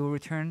came, he will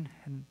return,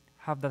 and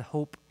have that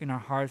hope in our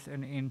hearts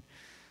and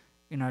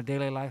in our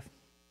daily life.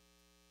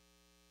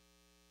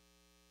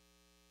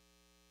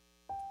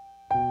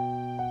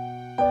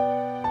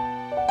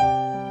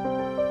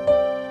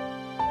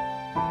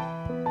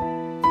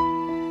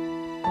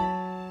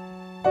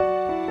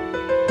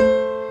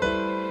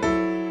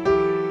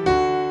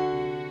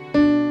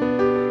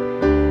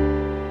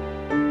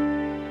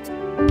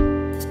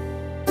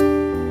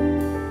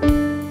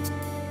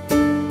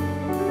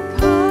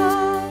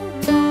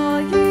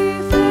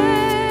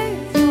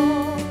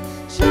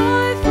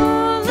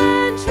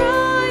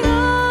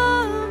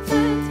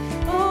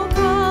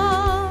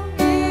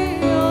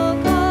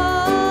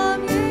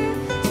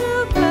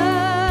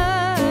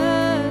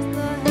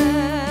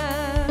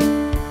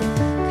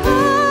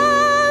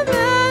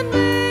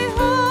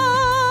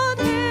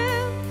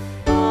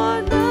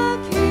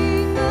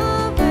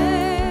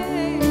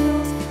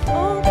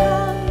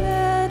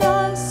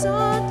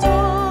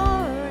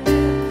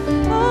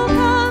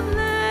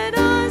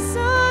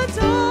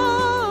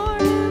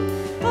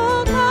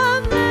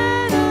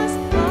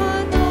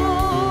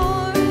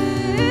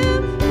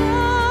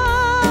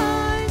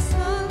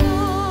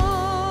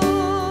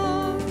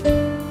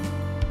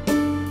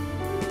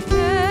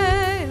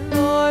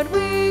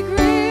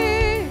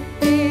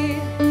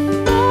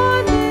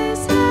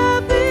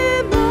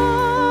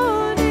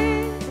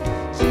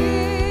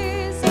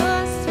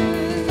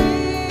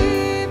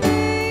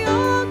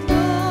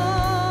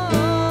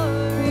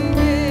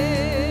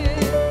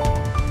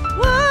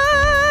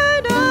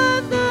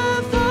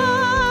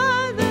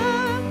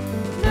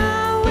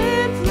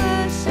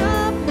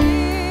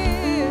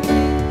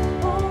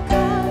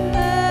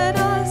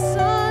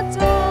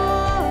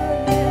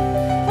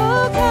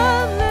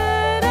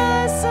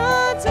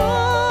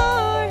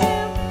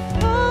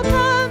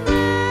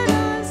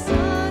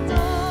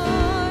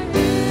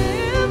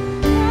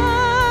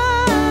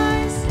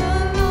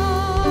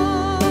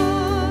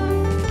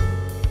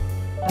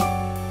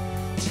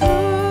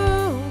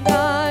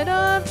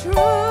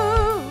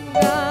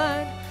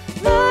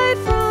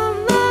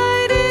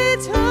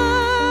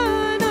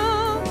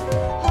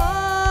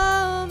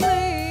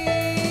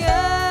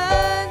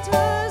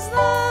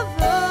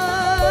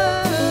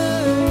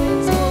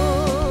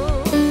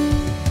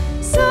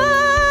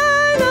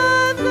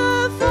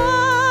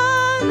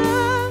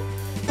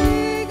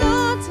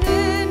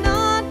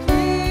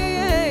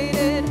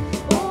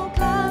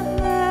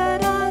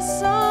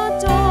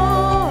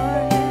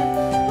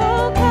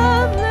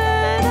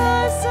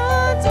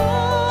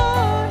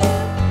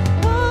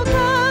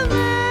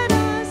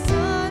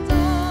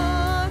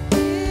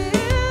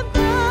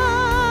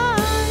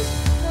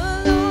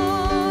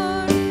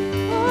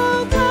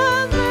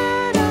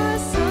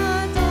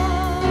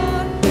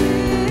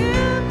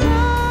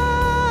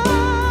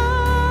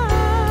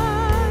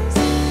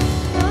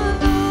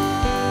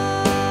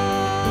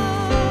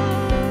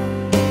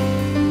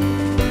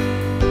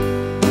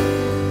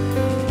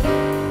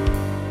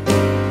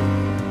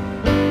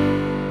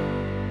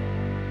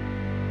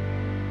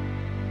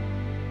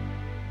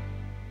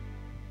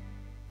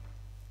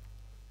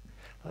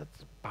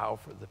 Let's bow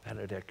for the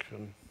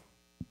benediction.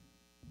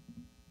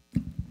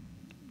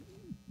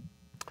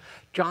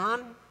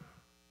 John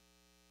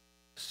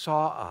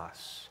saw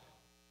us,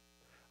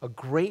 a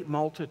great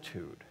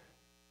multitude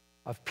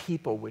of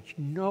people which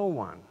no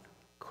one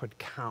could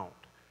count,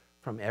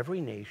 from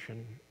every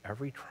nation,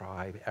 every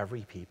tribe,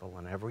 every people,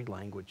 and every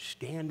language,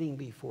 standing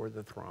before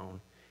the throne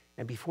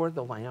and before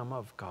the Lamb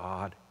of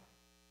God,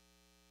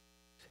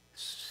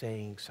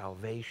 saying,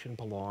 salvation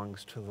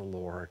belongs to the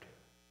Lord.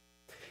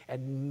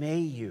 And may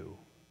you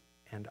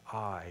and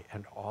I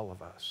and all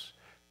of us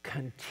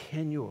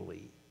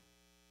continually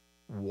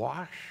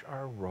wash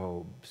our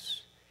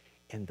robes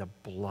in the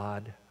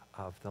blood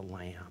of the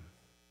Lamb.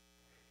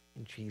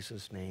 In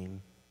Jesus'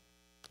 name,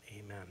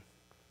 amen.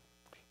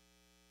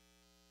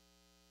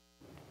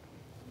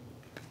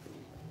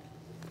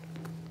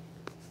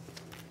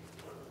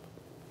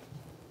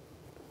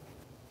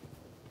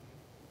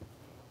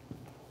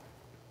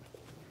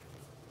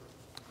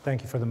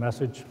 Thank you for the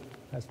message,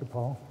 Pastor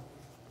Paul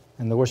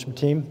and the worship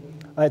team.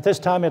 At this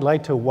time, I'd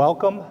like to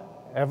welcome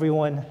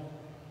everyone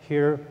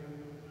here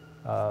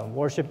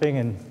worshiping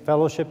and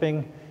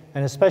fellowshipping,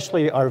 and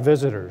especially our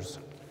visitors.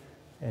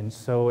 And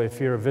so if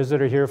you're a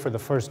visitor here for the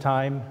first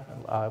time,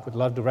 I would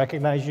love to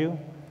recognize you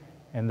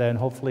and then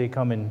hopefully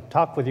come and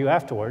talk with you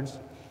afterwards.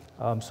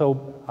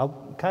 So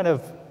I'll kind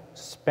of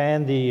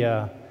span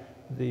the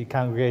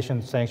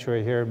congregation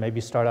sanctuary here,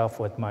 maybe start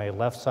off with my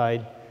left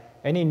side.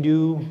 Any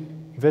new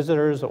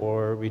visitors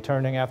or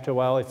returning after a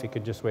while, if you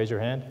could just raise your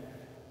hand.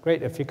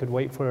 Great, if you could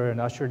wait for an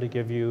usher to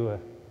give you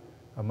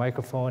a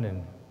microphone,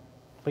 and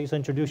please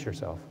introduce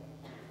yourself.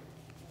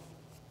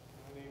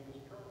 My name is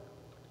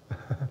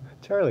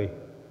Charlie.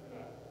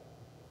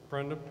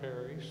 Brenda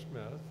Perry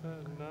Smith,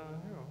 and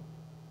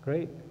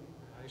Great.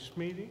 nice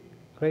meeting.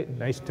 Great,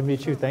 nice to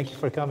meet you. Thank you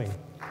for coming.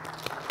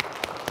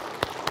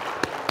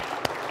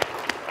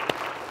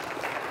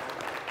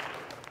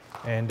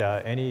 And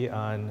any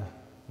on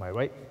my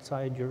right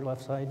side, your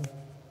left side?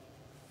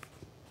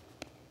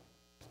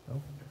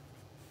 No?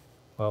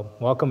 Well,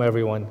 welcome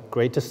everyone.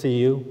 Great to see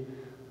you.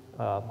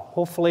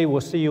 Hopefully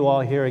we'll see you all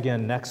here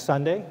again next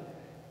Sunday.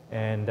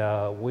 And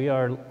we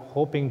are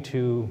hoping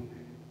to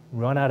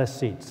run out of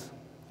seats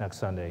next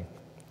Sunday.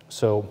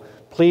 So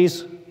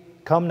please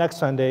come next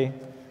Sunday.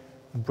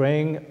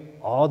 Bring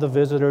all the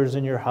visitors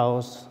in your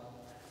house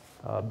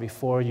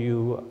before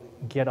you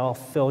get all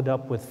filled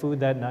up with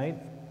food that night.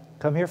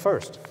 Come here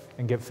first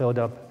and get filled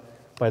up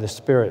by the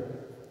Spirit.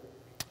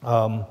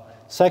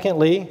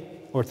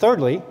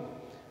 Thirdly,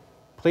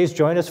 please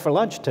join us for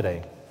lunch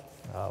today.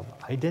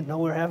 I didn't know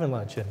we were having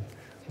lunch, and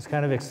I was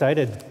kind of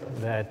excited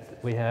that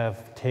we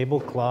have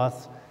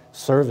tablecloth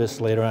service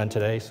later on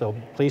today, so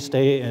please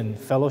stay in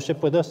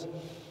fellowship with us.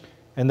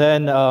 And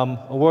then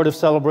a word of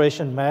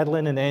celebration.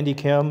 Madeline and Andy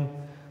Kim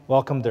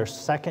welcomed their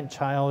second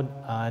child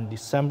on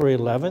December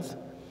 11th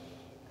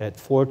at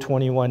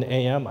 4:21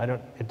 a.m.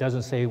 It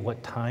doesn't say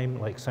what time,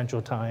 like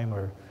Central Time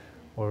or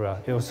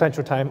it was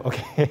Central Time,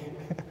 okay.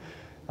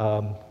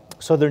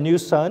 So their new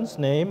son's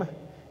name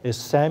is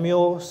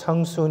Samuel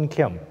Sung-soon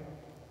Kim.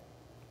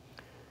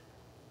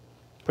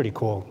 Pretty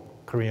cool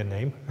Korean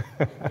name.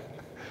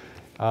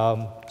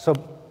 So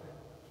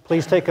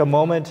please take a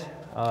moment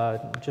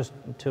just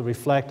to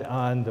reflect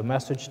on the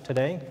message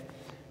today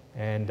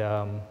and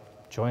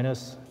join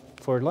us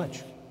for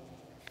lunch.